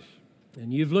 25.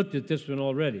 And you've looked at this one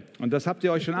already. Und das habt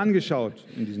ihr euch schon angeschaut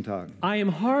in diesen Tagen. I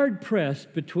am hard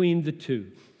pressed between the two.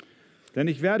 Denn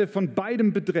ich werde von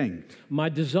beidem bedrängt. My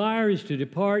desire is to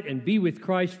depart and be with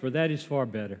Christ, for that is far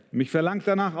better. Mich verlangt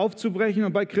danach aufzubrechen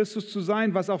und bei Christus zu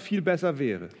sein, was auch viel besser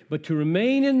wäre. But to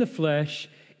remain in the flesh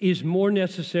is more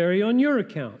necessary on your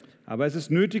account. Aber es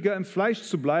ist nötiger, im Fleisch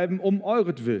zu bleiben, um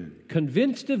euretwillen.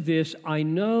 Convinced of this, I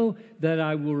know that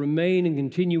I will remain and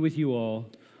continue with you all.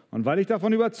 Und weil ich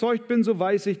davon überzeugt bin, so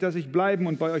weiß ich, dass ich bleiben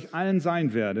und bei euch allen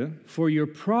sein werde, For your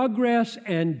progress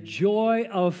and joy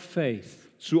of faith.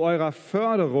 zu eurer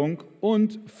Förderung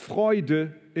und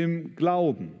Freude im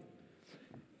Glauben.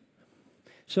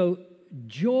 So,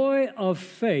 joy of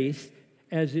faith,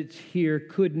 as it's here,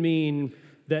 could mean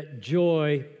that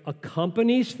joy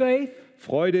accompanies faith.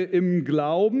 Freude im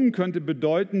Glauben könnte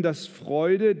bedeuten, dass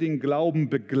Freude den Glauben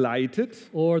begleitet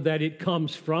Or that it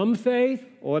comes from faith,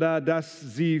 oder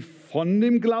dass sie von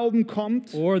dem Glauben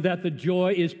kommt or that the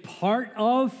joy is part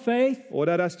of faith.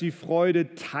 oder dass die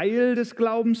Freude Teil des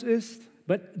Glaubens ist.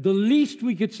 But the least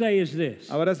we could say is this: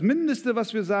 Aber das Mindeste,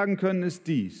 was wir sagen können, ist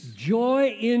dies.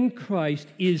 joy in Christ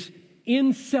is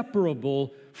inseparable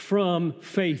from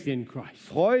faith in Christ.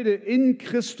 Freude in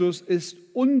Christus ist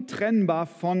untrennbar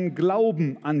von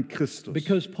Glauben an Christus.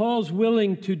 Because Paul's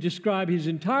willing to describe his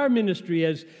entire ministry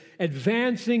as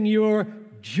advancing your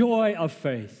joy of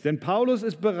faith. Denn Paulus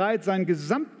ist bereit, seinen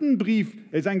gesamten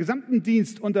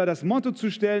Dienst unter das Motto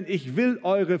zu stellen: Ich will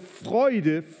eure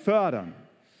Freude fördern.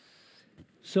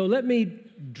 So let me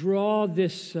draw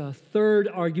this third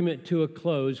argument to a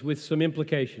close with some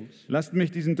implications. Lasst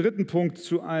mich diesen dritten Punkt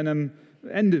zu einem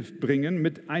Ende bringen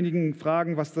mit einigen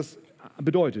Fragen, was das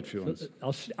bedeutet für uns.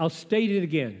 I'll state it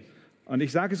again. Und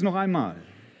ich sage es noch einmal.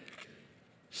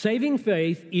 Saving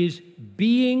faith is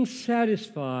being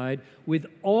satisfied with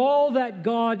all that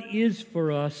God is for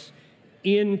us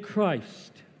in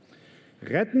Christ.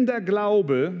 Rettender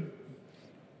Glaube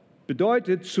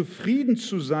bedeutet, zufrieden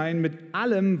zu sein mit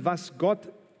allem, was Gott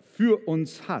für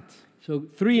uns hat. So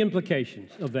 3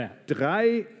 implications of that.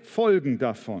 3 Folgen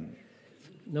davon.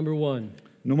 Number 1.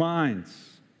 Nummer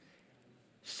 1.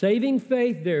 Saving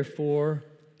faith, therefore,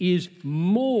 is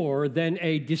more than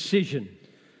a decision.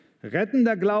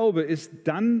 Rettender Glaube ist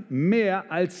dann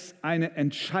mehr als eine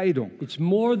Entscheidung. It's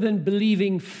more than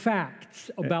believing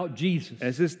facts about Jesus.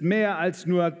 Es ist mehr als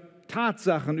nur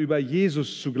Tatsachen über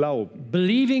Jesus zu glauben.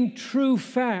 Believing true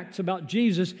facts about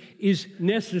Jesus is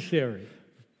necessary,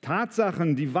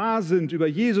 Tatsachen, die wahr sind, über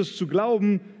Jesus zu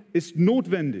glauben, ist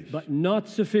notwendig, but not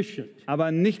sufficient.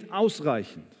 aber nicht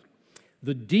ausreichend.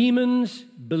 The demons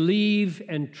believe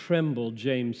and tremble,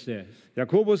 James says.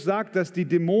 Jakobus sagt, dass die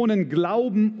Dämonen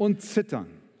glauben und zittern.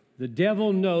 The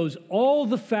devil knows all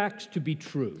the facts to be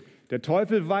true. Der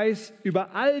Teufel weiß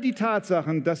über all die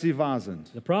Tatsachen, dass sie wahr sind.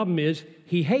 The problem is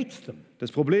he hates them.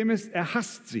 Das Problem ist, er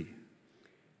hasst sie.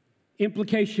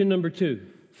 Implication number 2.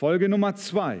 Folge Nummer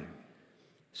 2.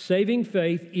 Saving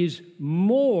faith is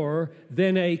more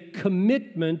than a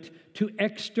commitment to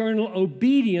external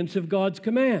obedience of God's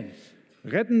commands.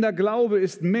 Rettender Glaube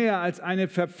ist mehr als eine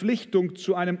Verpflichtung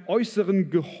zu einem äußeren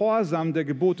Gehorsam der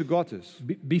Gebote Gottes.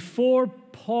 Before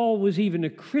Paul was even a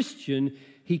Christian,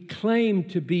 he claimed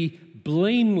to be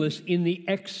blameless in the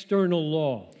external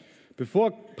law.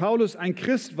 Bevor Paulus ein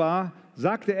Christ war,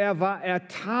 sagte er, war er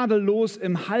tadellos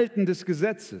im Halten des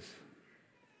Gesetzes.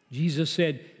 Jesus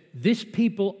said, "This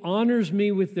people honors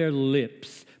me with their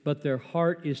lips, but their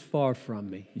heart is far from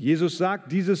me." Jesus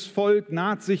sagt, dieses Volk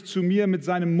naht sich zu mir mit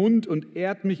seinem Mund und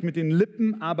ehrt mich mit den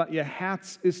Lippen, aber ihr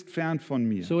Herz ist fern von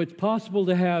mir. So it's possible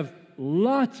to have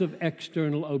lots of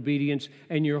external obedience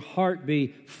and your heart be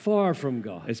far from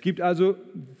God. Es gibt also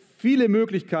viele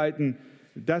Möglichkeiten,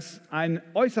 dass ein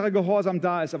äußerer Gehorsam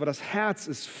da ist, aber das Herz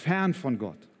ist fern von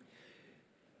Gott.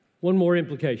 One more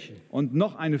implication. Und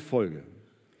noch eine Folge.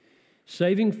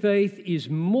 Saving faith is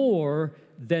more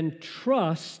than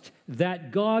trust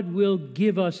that God will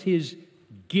give us his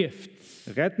gifts.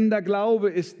 Rettender Glaube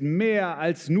ist mehr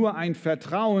als nur ein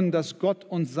Vertrauen, dass Gott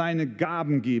uns seine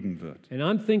Gaben geben wird. And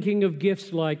I'm thinking of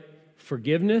gifts like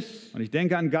forgiveness, Und ich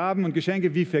denke an Gaben und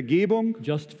Geschenke wie Vergebung,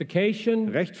 justification,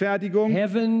 Rechtfertigung,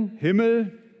 heaven,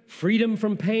 Himmel, freedom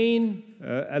from pain,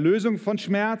 Erlösung von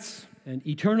Schmerz, and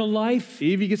eternal life.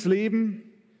 ewiges Leben.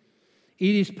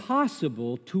 It is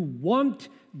possible to want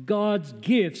God's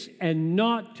gifts and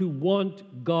not to want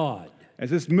God.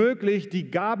 Es ist möglich,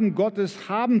 die Gaben Gottes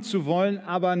haben zu wollen,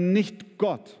 aber nicht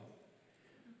Gott.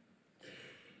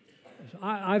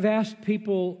 I've asked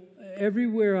people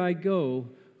everywhere I go,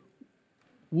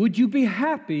 would you be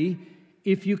happy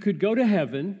if you could go to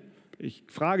heaven? Ich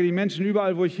frage die Menschen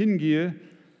überall, wo ich hingehe,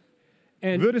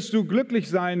 And, würdest du glücklich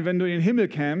sein, wenn du in den Himmel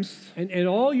kämst and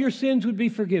all your sins would be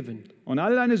forgiven. und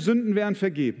all deine Sünden wären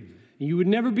vergeben You would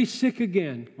never be sick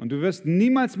again. und du wirst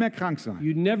niemals mehr krank sein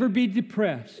You'd never be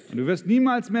depressed. und du wirst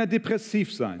niemals mehr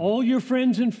depressiv sein. All your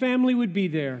friends and family would be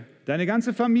there. Deine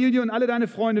ganze Familie und alle deine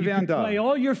Freunde You wären could play da.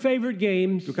 all your favorite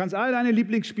games. Du kannst all deine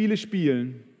Lieblingsspiele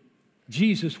spielen,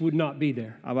 Jesus would not be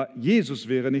there. aber Jesus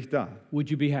wäre nicht da.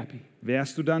 Would you be happy?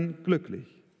 Wärst du dann glücklich?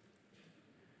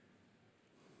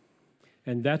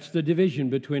 And that's the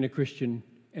division between a Christian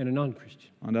and a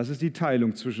non-Christian. Und das ist die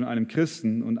Teilung zwischen einem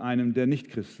Christen und einem, der nicht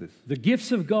Christ ist. The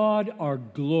gifts of God are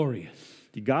glorious.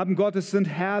 Die Gaben Gottes sind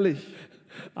herrlich.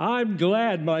 I'm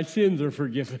glad my sins are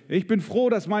forgiven. Ich bin froh,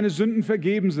 dass meine Sünden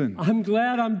vergeben sind. I'm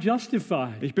glad I'm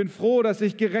justified. Ich bin froh, dass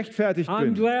ich gerechtfertigt I'm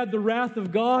bin. glad the wrath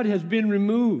of God has been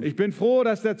removed. Ich bin froh,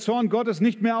 dass der Zorn Gottes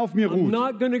nicht mehr auf mir I'm ruht.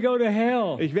 not going to go to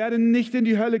hell. Ich werde nicht in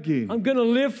die Hölle gehen. I'm going to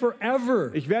live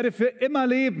forever. Ich werde für immer I'm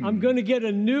leben. going to get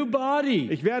a new body.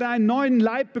 Ich werde einen neuen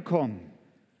Leib bekommen.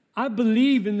 I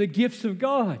believe in the gifts of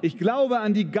God. Ich glaube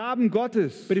an die Gaben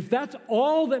Gottes. But if that's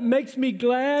all that makes me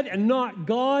glad and not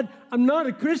God, I'm not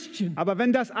a Christian. Aber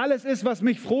wenn das alles ist, was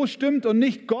mich froh stimmt und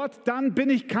nicht Gott, dann bin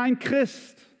ich kein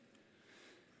Christ.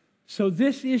 So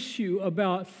this issue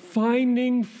about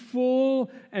finding full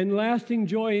and lasting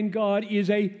joy in God is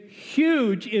a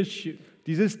huge issue.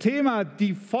 Dieses Thema,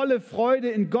 die volle Freude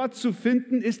in Gott zu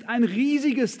finden, ist ein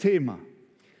riesiges Thema.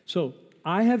 So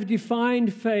I have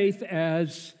defined faith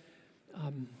as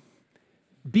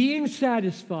being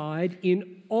satisfied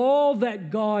in all that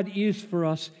God is for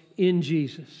us in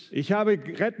Jesus. Ich habe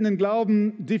rettenden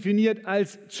Glauben definiert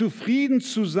als zufrieden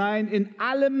zu sein in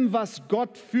allem, was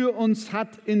Gott für uns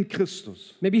hat in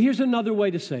Christus. Maybe here's another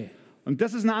way to say it. Und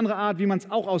das ist eine andere Art, wie man es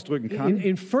auch ausdrücken kann.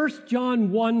 In 1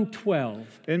 John 1:12.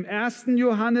 Im 1.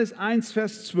 Johannes 1,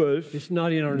 Vers 12. It's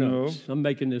not in our No. notes. I'm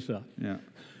making this up. Ja.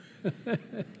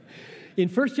 In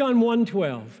 1 John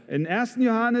 1:12, In 1.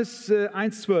 Johannes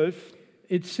 1, 12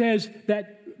 it says that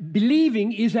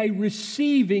believing is a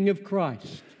receiving of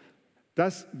Christ.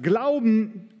 dass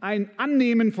Glauben ein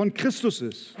Annehmen von Christus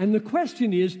ist. And the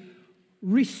question is,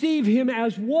 receive him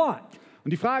as what?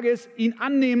 Und die Frage ist, ihn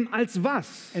annehmen als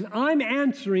was? And I'm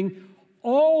answering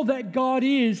all that God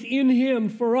is in him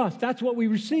for us. That's what we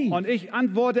receive. Und ich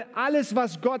antworte, alles,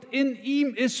 was Gott in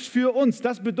ihm ist für uns,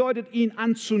 das bedeutet, ihn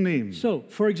anzunehmen. So,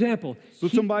 for example, So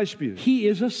zum Beispiel, he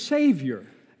is a savior.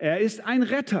 er ist ein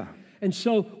Retter. And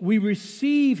so we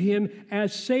receive him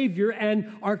as savior and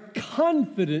are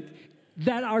confident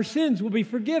that our sins will be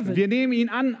forgiven. Wir nehmen ihn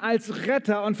an als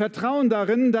Retter und vertrauen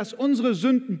darin, dass unsere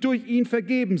Sünden durch ihn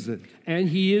vergeben sind. And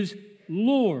he is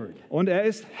Lord. Und er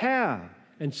ist Herr.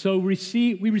 And so we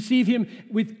receive him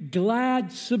with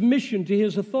glad submission to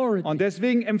his authority. Und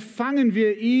deswegen empfangen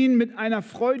wir ihn mit einer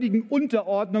freudigen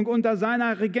Unterordnung unter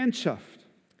seiner Regentschaft.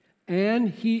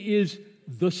 And he is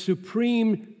the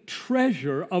supreme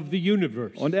treasure of the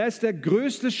universe. Und er ist der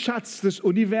größte Schatz des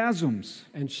Universums.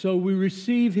 And so we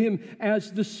receive him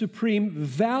as the supreme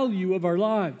value of our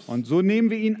lives. Und so nehmen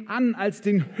wir ihn an als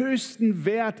den höchsten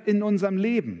Wert in unserem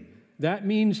Leben. That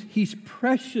means he's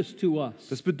precious to us.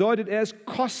 Das bedeutet, er ist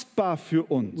kostbar für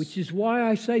uns. Which is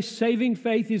why I say saving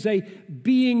faith is a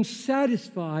being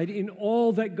satisfied in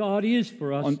all that God is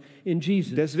for us in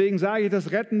Jesus. Deswegen sage ich,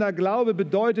 dass rettender Glaube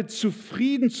bedeutet,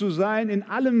 zufrieden zu sein in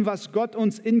allem, was Gott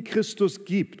uns in Christus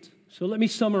gibt. So let me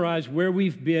summarize where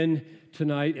we've been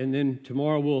tonight, and then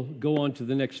tomorrow we'll go on to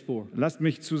the next four. Lasst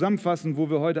mich zusammenfassen,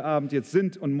 wo wir heute Abend jetzt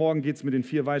sind, und morgen geht es mit den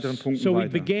 4 weiteren Punkten So we weiter.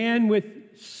 began with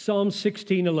Psalm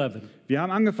 16:11. Wir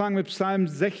haben angefangen mit Psalm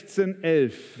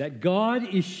 16,11. That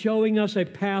God is showing us a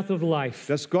path of life.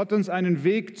 Dass Gott uns einen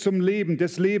Weg zum Leben,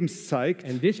 des Lebens zeigt.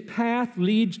 And this path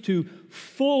leads to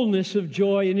fullness of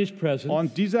joy in his presence.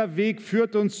 Und dieser Weg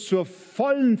führt uns zur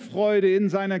vollen Freude in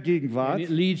seiner Gegenwart. And it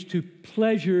leads to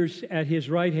pleasures at his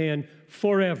right hand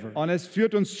forever. Und es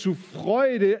führt uns zu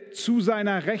Freude zu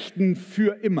seiner Rechten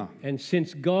für immer. And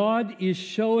since God is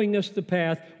showing us the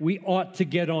path, we ought to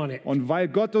get on it. Und weil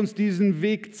Gott uns diesen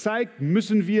Weg zeigt,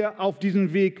 müssen wir auf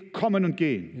diesen Weg kommen und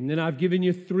gehen. And then I've given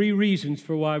you 3 reasons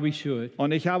for why we should.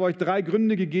 Und ich habe euch 3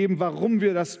 Gründe gegeben, warum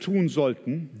wir das tun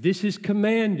sollten. This is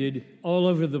commanded all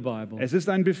over the Bible. Es ist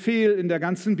ein Befehl in der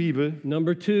ganzen Bibel.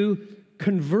 Number 2,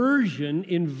 conversion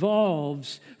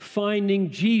involves finding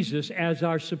Jesus as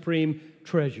our supreme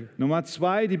treasure. Nummer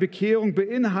 2, die Bekehrung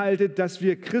beinhaltet, dass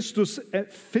wir Christus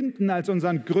finden als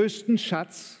unseren größten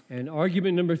Schatz. And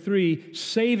argument number 3,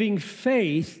 saving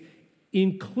faith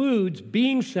includes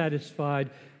being satisfied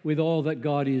with all that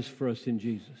God is for us in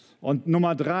Jesus. Und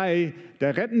Nummer 3,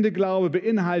 der rettende Glaube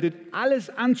beinhaltet,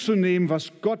 alles anzunehmen,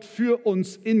 was Gott für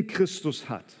uns in Christus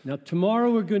hat. Now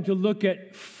tomorrow we're going to look at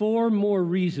 4 more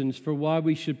reasons for why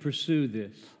we should pursue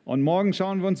this. Und morgen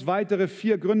schauen wir uns weitere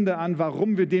 4 Gründe an,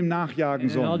 warum wir dem nachjagen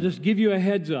And I'll sollen. just give you a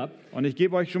heads up. Und ich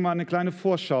gebe euch schon mal eine kleine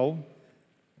Vorschau.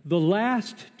 The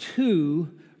last 2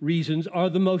 reasons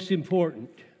are the most important.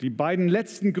 Die beiden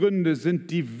letzten Gründe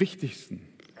sind die wichtigsten.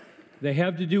 They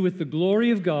have to do with the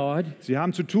glory of God, Sie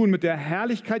haben zu tun mit der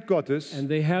Herrlichkeit Gottes and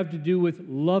they have to do with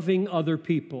loving other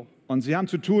people. und sie haben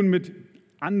zu tun mit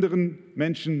anderen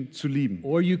Menschen zu lieben.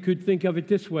 Or you could think of it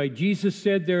this way. Jesus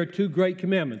said there are 2 great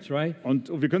commandments, right? Und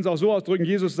wir können es auch so ausdrücken,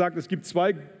 Jesus sagt, es gibt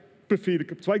 2 Befehle,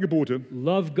 2 Gebote.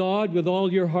 Love God with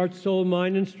all your heart, soul,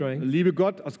 mind and strength. Liebe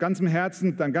Gott aus ganzem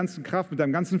Herzen, mit deiner ganzen Kraft, mit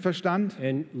deinem ganzen Verstand.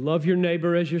 And love your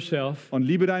neighbor as yourself. Und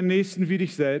liebe deinen Nächsten wie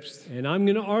dich selbst. And I'm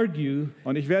going to argue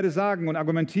Und ich werde sagen und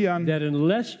argumentieren, that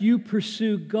unless you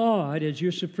pursue God as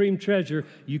your supreme treasure,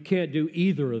 you can't do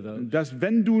either of those. dass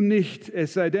wenn du nicht,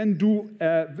 es sei denn, du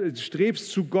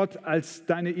strebst zu Gott als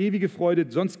deine ewige Freude,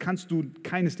 sonst kannst du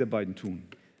keines der beiden tun.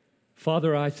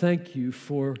 Father, I thank you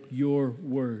for your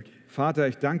word. Vater,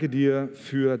 ich danke dir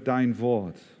für dein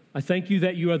Wort. I thank you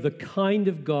that you are the kind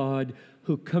of God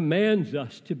who commands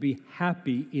us to be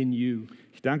happy in you.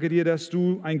 Ich danke dir, dass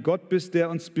du ein Gott bist, der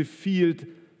uns befiehlt,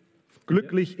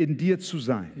 glücklich in dir zu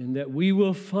sein. And that we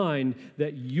will find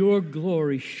that your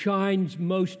glory shines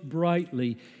most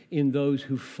brightly in those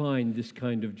who find this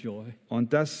kind of joy.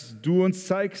 Und dass du uns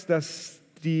zeigst, dass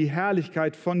die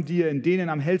Herrlichkeit von dir in denen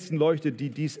am hellsten leuchtet, die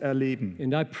dies erleben.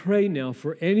 And I pray now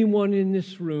for anyone in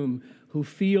this room who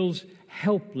feels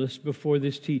helpless before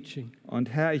this teaching. Und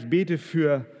Herr, ich bete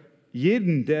für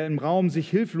jeden, der im Raum sich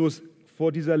hilflos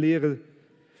vor dieser Lehre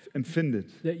empfindet,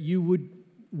 That you would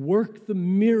work the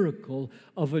miracle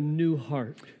of a new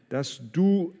heart. dass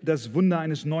du das Wunder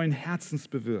eines neuen Herzens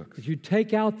bewirkst. That you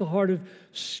take out the heart of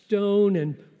stone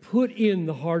and put in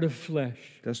the heart of flesh.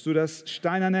 Dass du das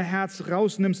steinerne Herz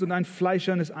rausnimmst und ein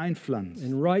fleischernes einpflanzt.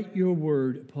 And write your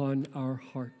word upon our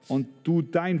hearts. Und du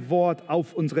dein Wort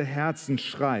auf unsere Herzen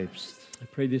schreibst. I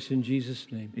pray this in Jesus'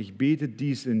 name. Ich bete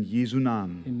dies in Jesu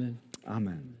Namen. Amen.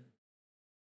 Amen.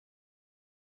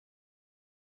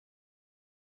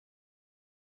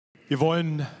 Wir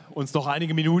wollen uns noch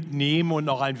einige Minuten nehmen und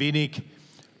noch ein wenig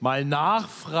mal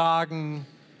nachfragen,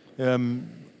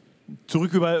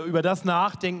 zurück über das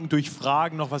Nachdenken durch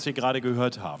Fragen noch, was wir gerade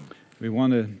gehört haben. We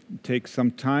want to take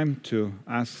some time to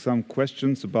ask some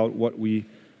questions about what we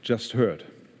just heard.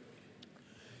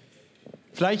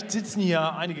 Vielleicht sitzen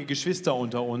hier einige Geschwister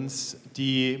unter uns,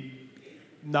 die,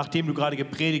 nachdem du gerade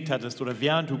gepredigt hattest oder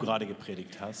während du gerade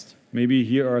gepredigt hast, Maybe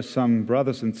here are some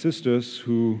brothers and sisters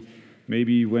who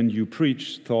maybe when you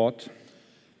preached thought,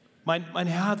 mein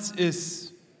Herz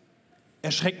ist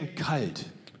erschreckend kalt.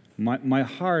 my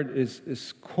heart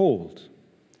is cold.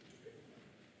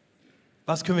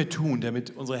 Was können wir tun,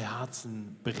 damit unsere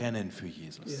Herzen brennen für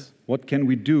Jesus? What can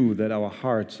we do that our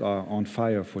hearts are on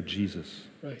fire for Jesus?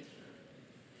 Right.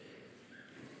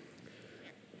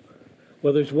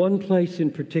 Well, there's one place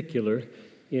in particular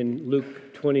in Luke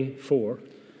 24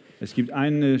 Es gibt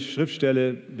eine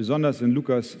Schriftstelle, besonders in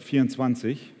Lukas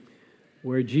 24,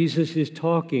 where Jesus is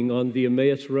talking on the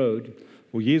Emmaus Road,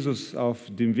 wo Jesus auf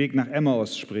dem Weg nach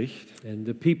Emmaus spricht. and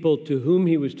the people to whom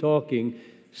he was talking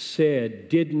said,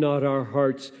 "Did not our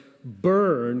hearts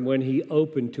burn when he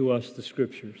opened to us the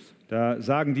scriptures?" Da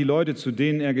sagen die Leute, zu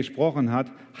denen er gesprochen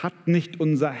hat, hat nicht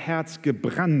unser Herz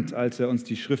gebrannt, als er uns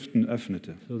die Schriften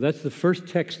öffnete. So that's the first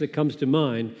text that comes to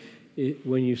mind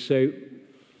when you say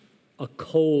a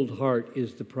cold heart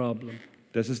is the problem.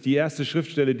 Das ist die erste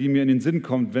Schriftstelle, die mir in den Sinn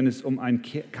kommt, wenn es um ein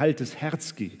kaltes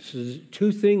Herz geht. So there's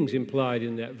two things implied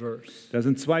in that verse. Da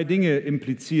sind zwei Dinge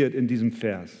impliziert in diesem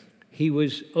Vers. He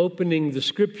was opening the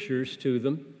scriptures to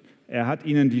them, Er hat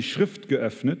ihnen die Schrift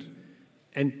geöffnet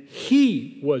and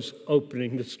he was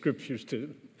opening the scriptures to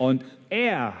them. und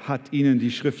er hat ihnen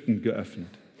die Schriften geöffnet.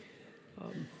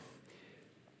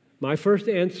 My first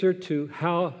answer to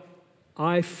how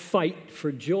I fight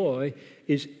for joy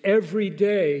is every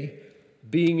day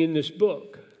being in this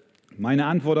book. Meine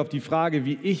Antwort auf die Frage,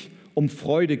 wie ich um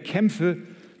Freude kämpfe,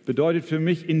 bedeutet für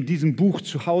mich, in diesem Buch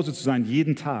zu Hause zu sein,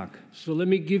 jeden Tag. So let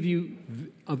me give you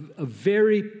a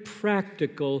very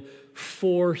practical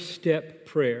 4-step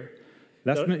prayer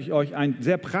Lasst mich euch ein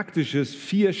sehr praktisches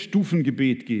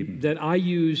 4-Stufen-Gebet geben, that I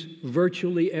use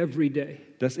virtually every day.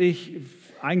 das ich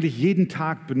eigentlich jeden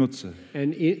Tag benutze.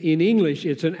 And in English,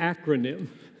 it's an acronym,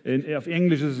 Auf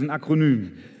Englisch ist es ein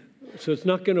Akronym. so it's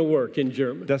not going to work in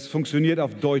German. Das funktioniert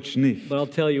auf Deutsch nicht, But I'll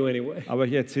tell you anyway. aber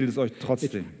ich erzähle es euch It's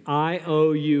trotzdem.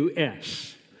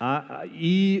 IOUS.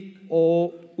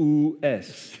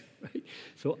 I-O-U-S. Right?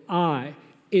 So I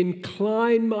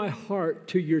incline my heart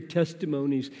to your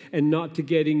testimonies and not to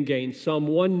getting gain. Psalm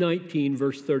 119,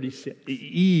 verse 36.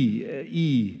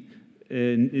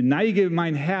 Neige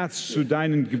mein Herz zu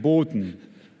deinen Geboten,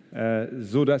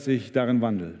 so dass ich darin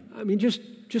wandle. I mean, just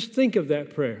think of that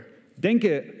prayer.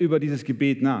 Denke über dieses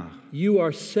Gebet nach. You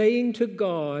are saying to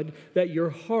God that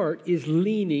your heart is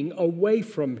leaning away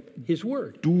from His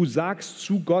Word. Du sagst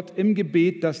zu Gott im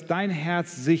Gebet, dass dein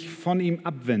Herz sich von ihm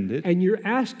abwendet. And you're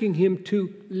asking Him to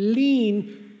lean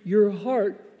your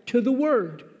heart to the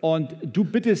Word. Und du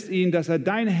bittest ihn, dass er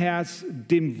dein Herz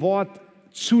dem Wort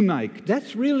zuneigt.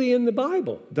 That's really in the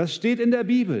Bible. Das steht in der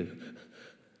Bibel.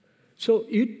 So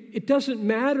it doesn't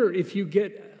matter if you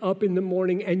get up in the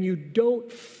morning and you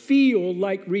don't feel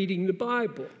like reading the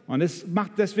Bible. Und es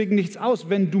macht deswegen nichts aus,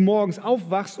 wenn du morgens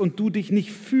aufwachst und du dich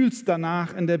nicht fühlst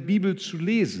danach, in der Bibel zu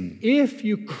lesen. If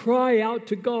you cry out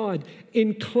to God,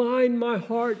 incline my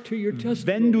heart to your Wenn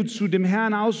testimony. du zu dem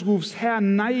Herrn ausrufst, Herr,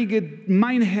 neige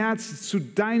mein Herz zu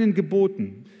deinen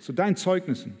Geboten, zu deinen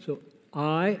Zeugnissen. So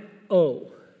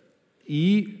I-O.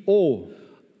 I-O.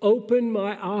 Open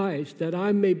my eyes that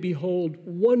I may behold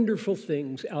wonderful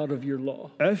things out of your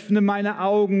law. Öffne meine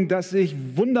Augen, dass ich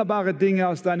wunderbare Dinge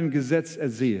aus deinem Gesetz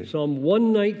ersehe. Psalm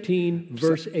 119,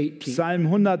 verse 18. Psalm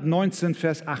 119,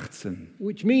 Vers 18.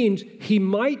 Which means he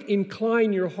might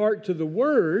incline your heart to the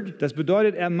word, Das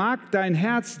bedeutet, er mag dein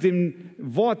Herz dem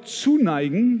Wort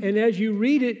zuneigen and as you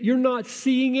read it, you're not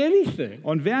seeing anything.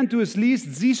 und während du es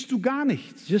liest, siehst du gar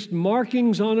nichts. Just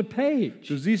markings on a page.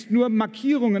 Du siehst nur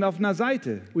Markierungen auf einer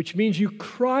Seite. Which means you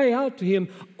cry out to him,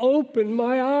 open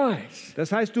my eyes.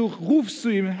 Das heißt, du rufst zu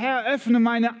ihm, Herr, öffne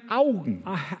meine Augen.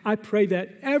 I pray that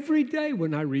every day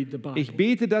when I read the Bible. Ich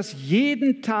bete das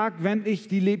jeden Tag, wenn ich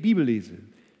die Bibel lese.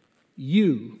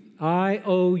 You,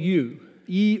 I-O-U.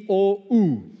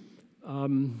 I-O-U.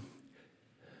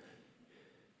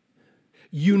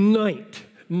 Unite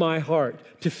my heart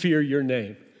to fear your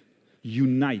name.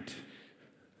 Unite.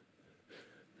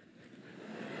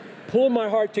 Pull my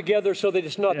heart together so that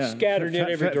it's not scattered in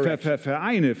every direction.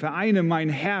 Vereine mein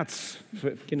Herz.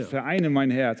 Genau. Vereine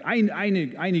mein Herz.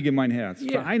 Einige mein Herz.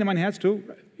 Yeah. Vereine mein Herz, du?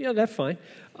 Yeah, that's fine.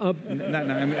 I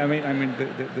mean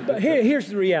But here's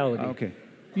the reality. Okay.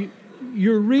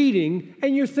 You're reading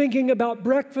and you're thinking about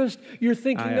breakfast, you're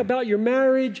thinking about your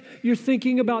marriage, you're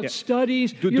thinking about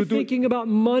studies, you're thinking about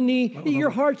money.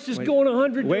 Your heart's just going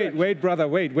 100 directions. Wait, brother,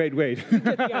 wait. You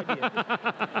get the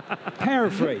idea.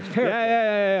 Paraphrase.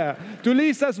 Ja. Du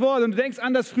liest das Wort und du denkst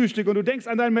an das Frühstück und du denkst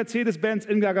an dein Mercedes-Benz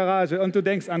in der Garage und du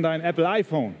denkst an dein Apple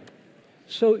iPhone.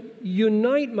 So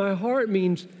unite my heart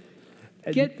means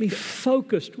get me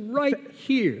focused right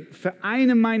here.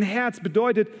 Vereine mein Herz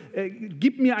bedeutet,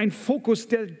 gib mir einen Fokus,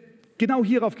 der genau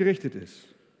hierauf gerichtet ist.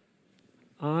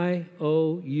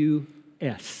 I-O-U-S.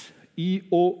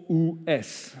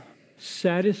 I-O-U-S.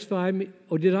 Satisfy me.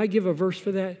 Oh, did I give a verse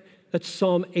for that? That's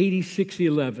Psalm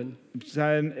 86:11.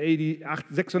 Psalm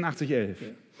 86:11.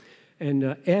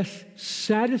 And S,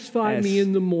 satisfy me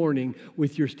in the morning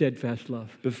with your steadfast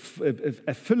love.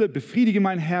 Befriedige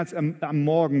mein Herz am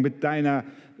Morgen mit deiner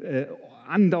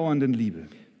andauernden Liebe.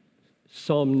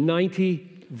 Psalm 90,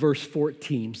 verse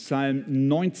 14. Psalm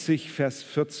 90, Vers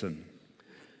 14.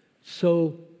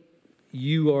 So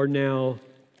you are now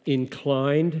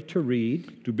inclined to read.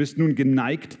 Du bist nun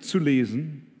geneigt zu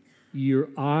lesen. Your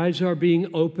eyes are being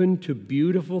opened to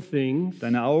beautiful things.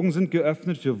 Deine Augen sind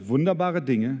geöffnet für wunderbare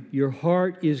Dinge. Your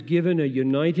heart is given a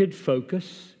united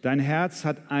focus. Dein Herz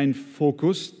hat einen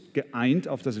Fokus geeint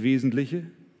auf das Wesentliche.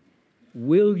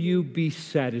 Will you be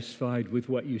satisfied with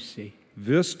what you see?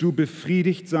 Wirst du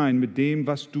befriedigt sein mit dem,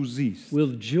 was du siehst?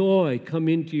 Will joy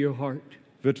come into your heart?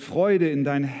 Wird Freude in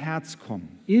dein Herz kommen?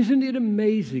 Isn't it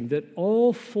amazing that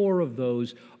all four of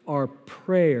those are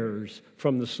prayers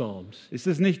from the Psalms? Ist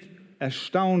es nicht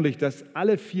erstaunlich, dass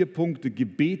alle 4 Punkte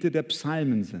Gebete der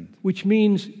Psalmen sind? Which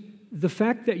means the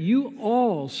fact that you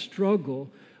all struggle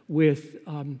with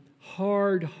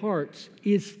hard hearts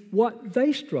is what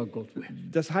they struggled with.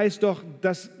 Das heißt doch,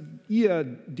 dass ihr,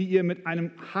 die ihr mit einem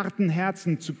harten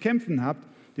Herzen zu kämpfen habt,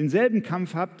 denselben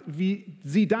Kampf habt, wie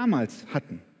sie damals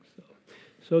hatten.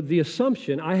 So the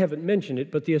assumption, I haven't mentioned it,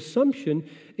 but the assumption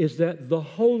is that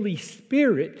the Holy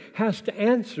Spirit has to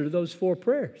answer those 4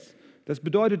 prayers. Das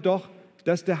bedeutet doch,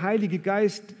 dass der Heilige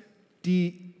Geist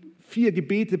die 4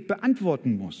 Gebete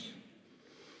beantworten muss.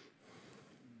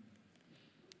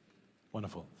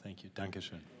 Wonderful, thank you.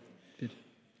 Dankeschön. Bitte.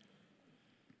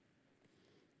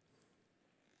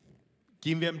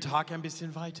 Gehen wir im Tag ein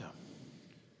bisschen weiter.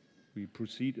 We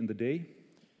proceed in the day.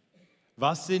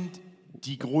 Was sind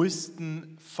die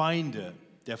größten Feinde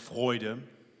der Freude,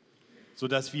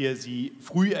 sodass wir sie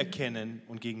früh erkennen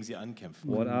und gegen sie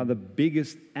ankämpfen? What are the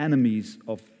biggest enemies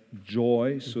of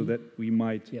joy so that we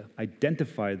might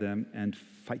identify them and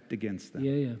fight against them?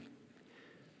 Yeah.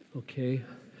 Okay.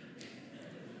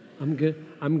 I'm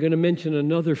going to mention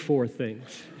another 4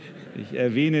 things. Ich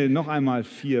erwähne noch einmal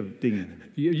 4 Dinge.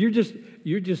 You're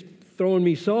just throwing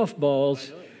me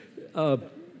softballs.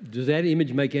 Does that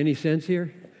image make any sense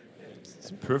here?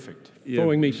 It's perfect.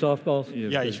 Throwing me softballs?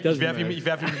 Ja, ich werfe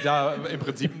ihm da im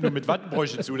Prinzip nur mit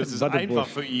Wattenbräusche zu. Das ist einfach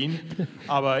für ihn.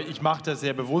 Aber ich mache das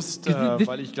sehr bewusst,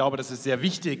 weil ich glaube, das ist sehr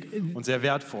wichtig und sehr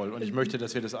wertvoll. Und ich möchte,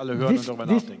 dass wir das alle hören und darüber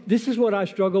nachdenken. This is what I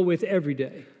struggle with every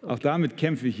day. Auch damit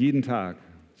kämpfe ich jeden Tag.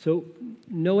 So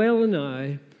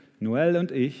Noel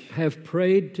und ich have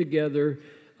prayed together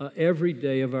every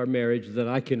day of our marriage that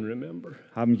I can remember.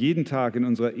 Haben jeden Tag in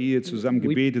unserer Ehe zusammen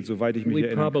gebetet, soweit ich mich We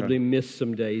erinnern probably kann. missed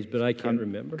some days, but I can't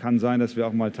remember. Kann sein, dass wir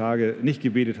auch mal Tage nicht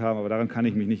gebetet haben, aber daran kann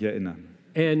ich mich nicht erinnern.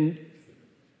 And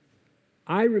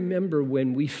I remember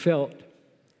when we felt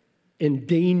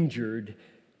endangered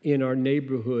in our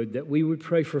neighborhood that we would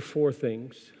pray for 4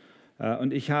 things.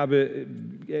 Und ich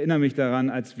erinnere mich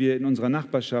daran, als wir in unserer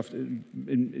Nachbarschaft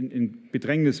in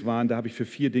Bedrängnis waren, da habe ich für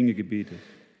 4 Dinge gebetet.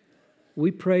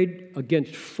 We prayed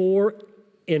against 4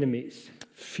 enemies.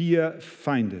 4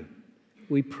 Feinde.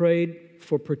 We prayed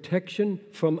for protection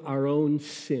from our own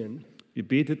sin. Wir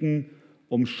beteten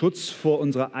um Schutz vor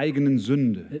unserer eigenen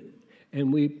Sünde.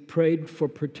 And we prayed for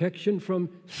protection from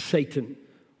Satan.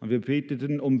 Und wir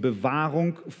beteten um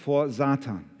Bewahrung vor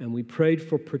Satan. And we prayed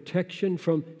for protection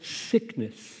from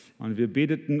sickness. Und wir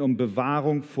beteten um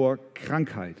Bewahrung vor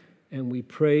Krankheit. And we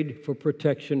prayed for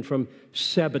protection from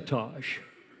sabotage,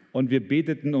 Und wir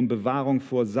beteten um Bewahrung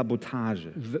vor Sabotage,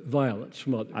 violence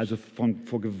from others. also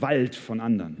vor Gewalt von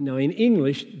anderen. Now in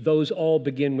English, those all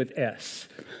begin with S.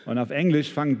 Und auf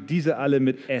Englisch fangen diese alle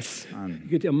mit S an.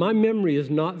 My memory is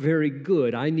not very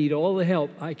good. I need all the help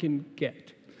I can get.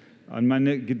 Und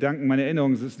meine Gedanken, meine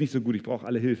Erinnerung ist nicht so gut. Ich brauche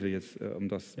alle Hilfe jetzt, um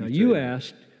das Now zu you erinnern.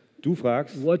 asked, Du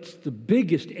fragst, what's the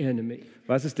biggest enemy?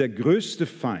 was ist der größte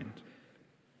Feind?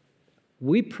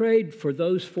 We prayed for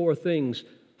those four things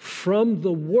from the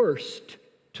worst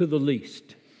to the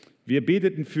least. Wir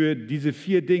beteten für diese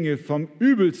 4 Dinge vom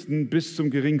Übelsten bis zum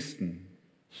Geringsten.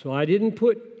 So I didn't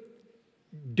put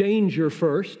danger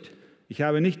first. Ich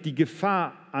habe nicht die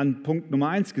Gefahr an Punkt Nummer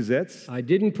 1 gesetzt. I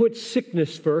didn't put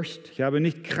sickness first. Ich habe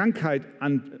nicht Krankheit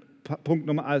an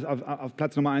auf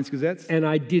Platz Nummer 1 gesetzt. And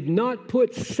I did not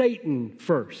put Satan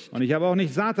first. Und ich habe auch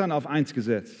nicht Satan auf 1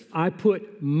 gesetzt. I put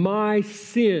my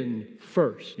sin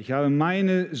first. Ich habe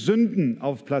meine Sünden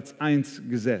auf Platz 1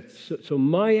 gesetzt. So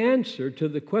my answer to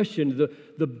the question,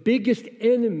 the biggest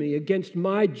enemy against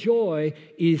my joy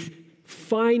is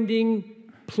finding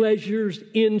pleasures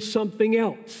in something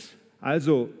else.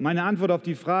 Also, meine Antwort auf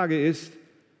die Frage ist,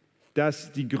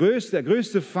 dass der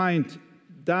größte Feind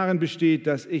darin besteht,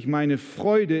 dass ich meine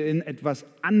Freude in etwas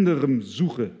anderem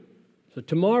suche. So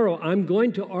tomorrow I'm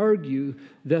going to argue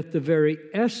that the very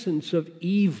essence of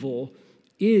evil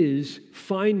is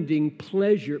finding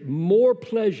pleasure, more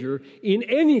pleasure in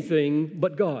anything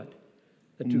but God.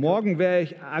 Morgen werde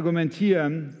ich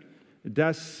argumentieren,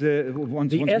 dass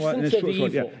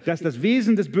das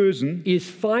Wesen des Bösen is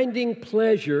finding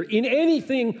pleasure in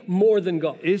anything more than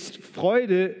God. Ist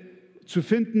Freude zu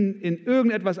finden in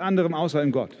irgendetwas anderem außer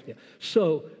in Gott. Yeah.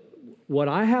 So what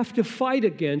I have to fight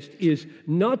against is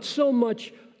not so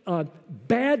much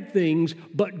bad things,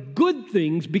 but good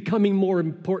things becoming more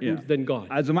important than God.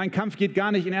 Also mein Kampf geht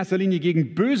gar nicht in erster Linie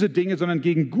gegen böse Dinge, sondern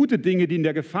gegen gute Dinge, die in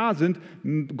der Gefahr sind,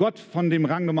 Gott von dem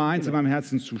Rang Nummer 1 in meinem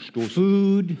Herzen zu stoßen.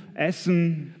 Food,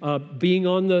 Essen, being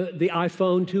on the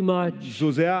iPhone too much,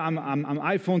 so sehr am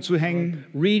iPhone zu hängen,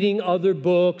 reading other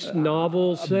books,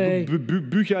 novels, say,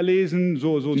 Bücher lesen,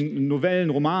 so Novellen,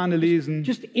 Romane lesen.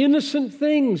 just innocent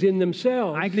things in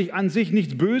themselves. Eigentlich an sich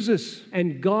nichts Böses.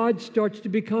 And God starts to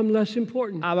become less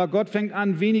important. Aber Gott fängt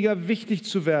an, weniger wichtig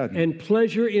zu werden. And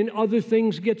pleasure in other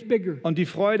things gets bigger. Und die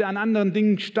Freude an anderen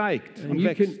Dingen steigt And und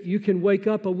wächst. you can wake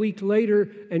up a week later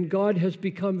and God has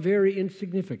become very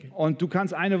insignificant. Und du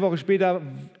kannst eine Woche später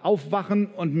aufwachen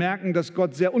und merken, dass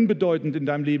Gott sehr unbedeutend in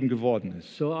deinem Leben geworden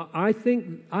ist. So I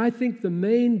think the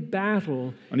main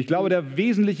battle Und ich glaube, der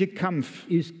wesentliche Kampf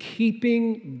is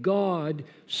keeping God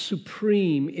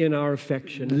supreme in our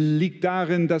affections. liegt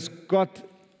darin, dass Gott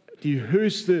die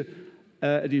höchste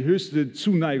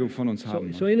Zuneigung von uns haben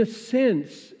muss. So in a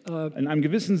sense, In einem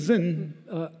gewissen Sinn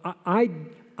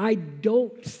I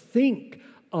don't think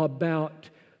about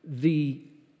the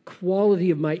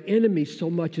quality of my enemy so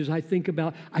much as I think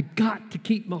about I got to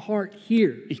keep my heart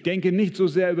here. Ich denke nicht so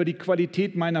sehr über die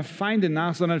Qualität meiner Feinde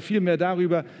nach, sondern vielmehr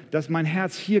darüber, dass mein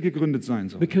Herz hier gegründet sein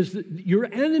soll. Because your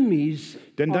enemies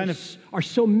are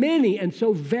so many and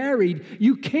so varied,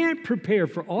 you can't prepare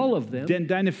for all of them. Denn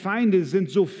deine Feinde sind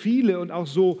so viele und auch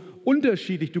so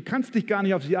unterschiedlich. Du kannst dich gar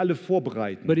nicht auf sie alle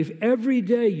vorbereiten. But if every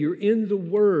day you're in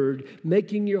the Word,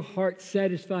 making your heart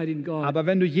satisfied in God, Aber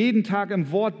wenn du jeden Tag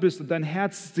im Wort bist und dein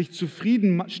Herz sich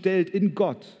zufrieden stellt in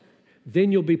Gott,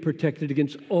 then you'll be protected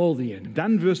against all the enemies.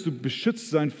 dann wirst du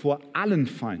beschützt sein vor allen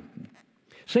Feinden.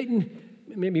 Satan,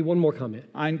 maybe one more comment.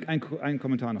 Ein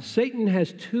Kommentar noch. Satan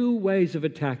has two ways of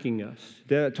attacking us: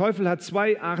 Der Teufel hat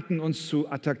 2 Arten, uns zu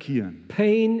attackieren.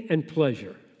 pain and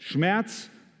pleasure. Schmerz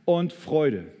und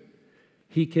Freude.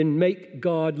 He can make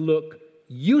God look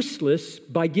useless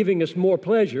by giving us more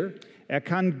pleasure, Er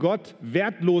kann Gott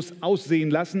wertlos aussehen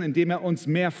lassen, indem er uns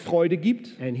mehr Freude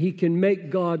gibt. and he can make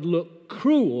God look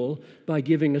cruel by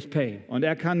giving us pain. Und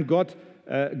er kann Gott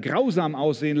grausam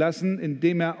aussehen lassen,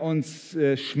 indem er uns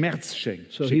Schmerz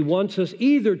schenkt. So he wants us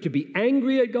either to be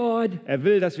angry at God Er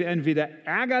will, dass wir entweder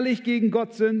ärgerlich gegen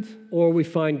Gott sind or we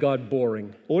find God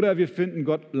boring. oder wir finden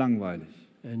Gott langweilig.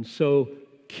 And so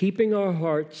keeping our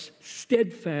hearts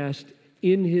steadfast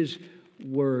in his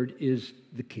word is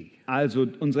the key. Also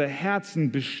unsere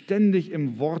Herzen beständig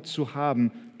im Wort zu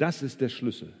haben, das ist der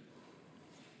Schlüssel.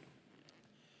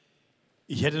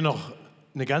 Ich hätte noch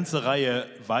eine ganze Reihe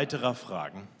weiterer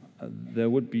Fragen.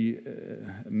 There would be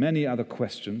many other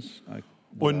questions.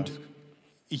 Und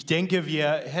ich denke, wir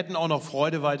hätten auch noch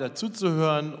Freude, weiter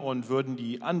zuzuhören und würden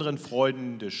die anderen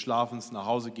Freuden des Schlafens,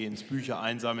 Nachhausegehens, Bücher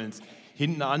einsammelns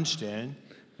hinten anstellen.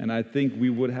 And I think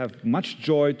we would have much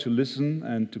joy to listen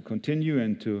and to continue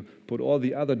and to put all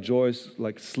the other joys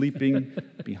like sleeping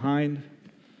behind.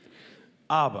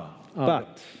 Aber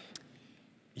But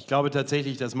ich glaube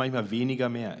tatsächlich, dass manchmal weniger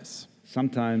mehr ist.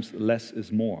 sometimes less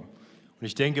is more. Und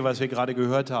ich denke, was wir gerade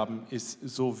gehört haben, ist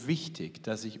so wichtig,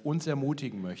 dass ich uns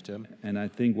ermutigen möchte, And I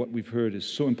think what we've heard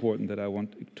is so important that I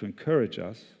want to encourage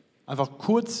us einfach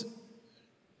kurz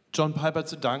John Piper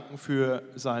zu danken für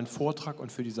seinen Vortrag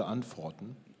und für diese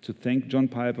Antworten. to thank John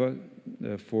Piper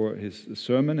for his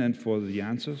sermon and for the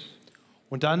answers.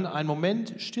 Und dann einen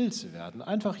Moment still zu werden,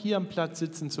 einfach hier am Platz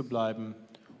sitzen zu bleiben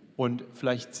und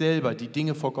vielleicht selber die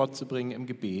Dinge vor Gott zu bringen im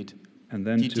Gebet, And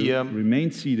then die to dir,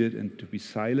 remain seated and to be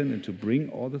silent and to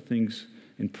bring all the things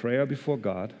in prayer before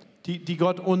God, die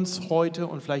Gott uns heute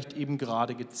und vielleicht eben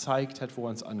gerade gezeigt hat, wo er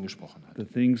uns angesprochen hat. the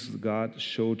things God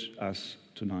showed us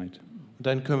tonight. Und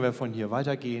dann können wir von hier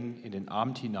weitergehen in den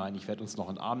Abend hinein. Ich werde uns noch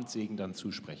einen Abendsegen dann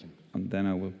zusprechen. And then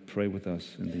I will pray with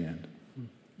us in the end.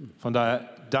 Von daher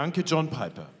danke John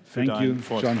Piper für Thank you, deinen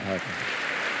Vortrag. John Piper.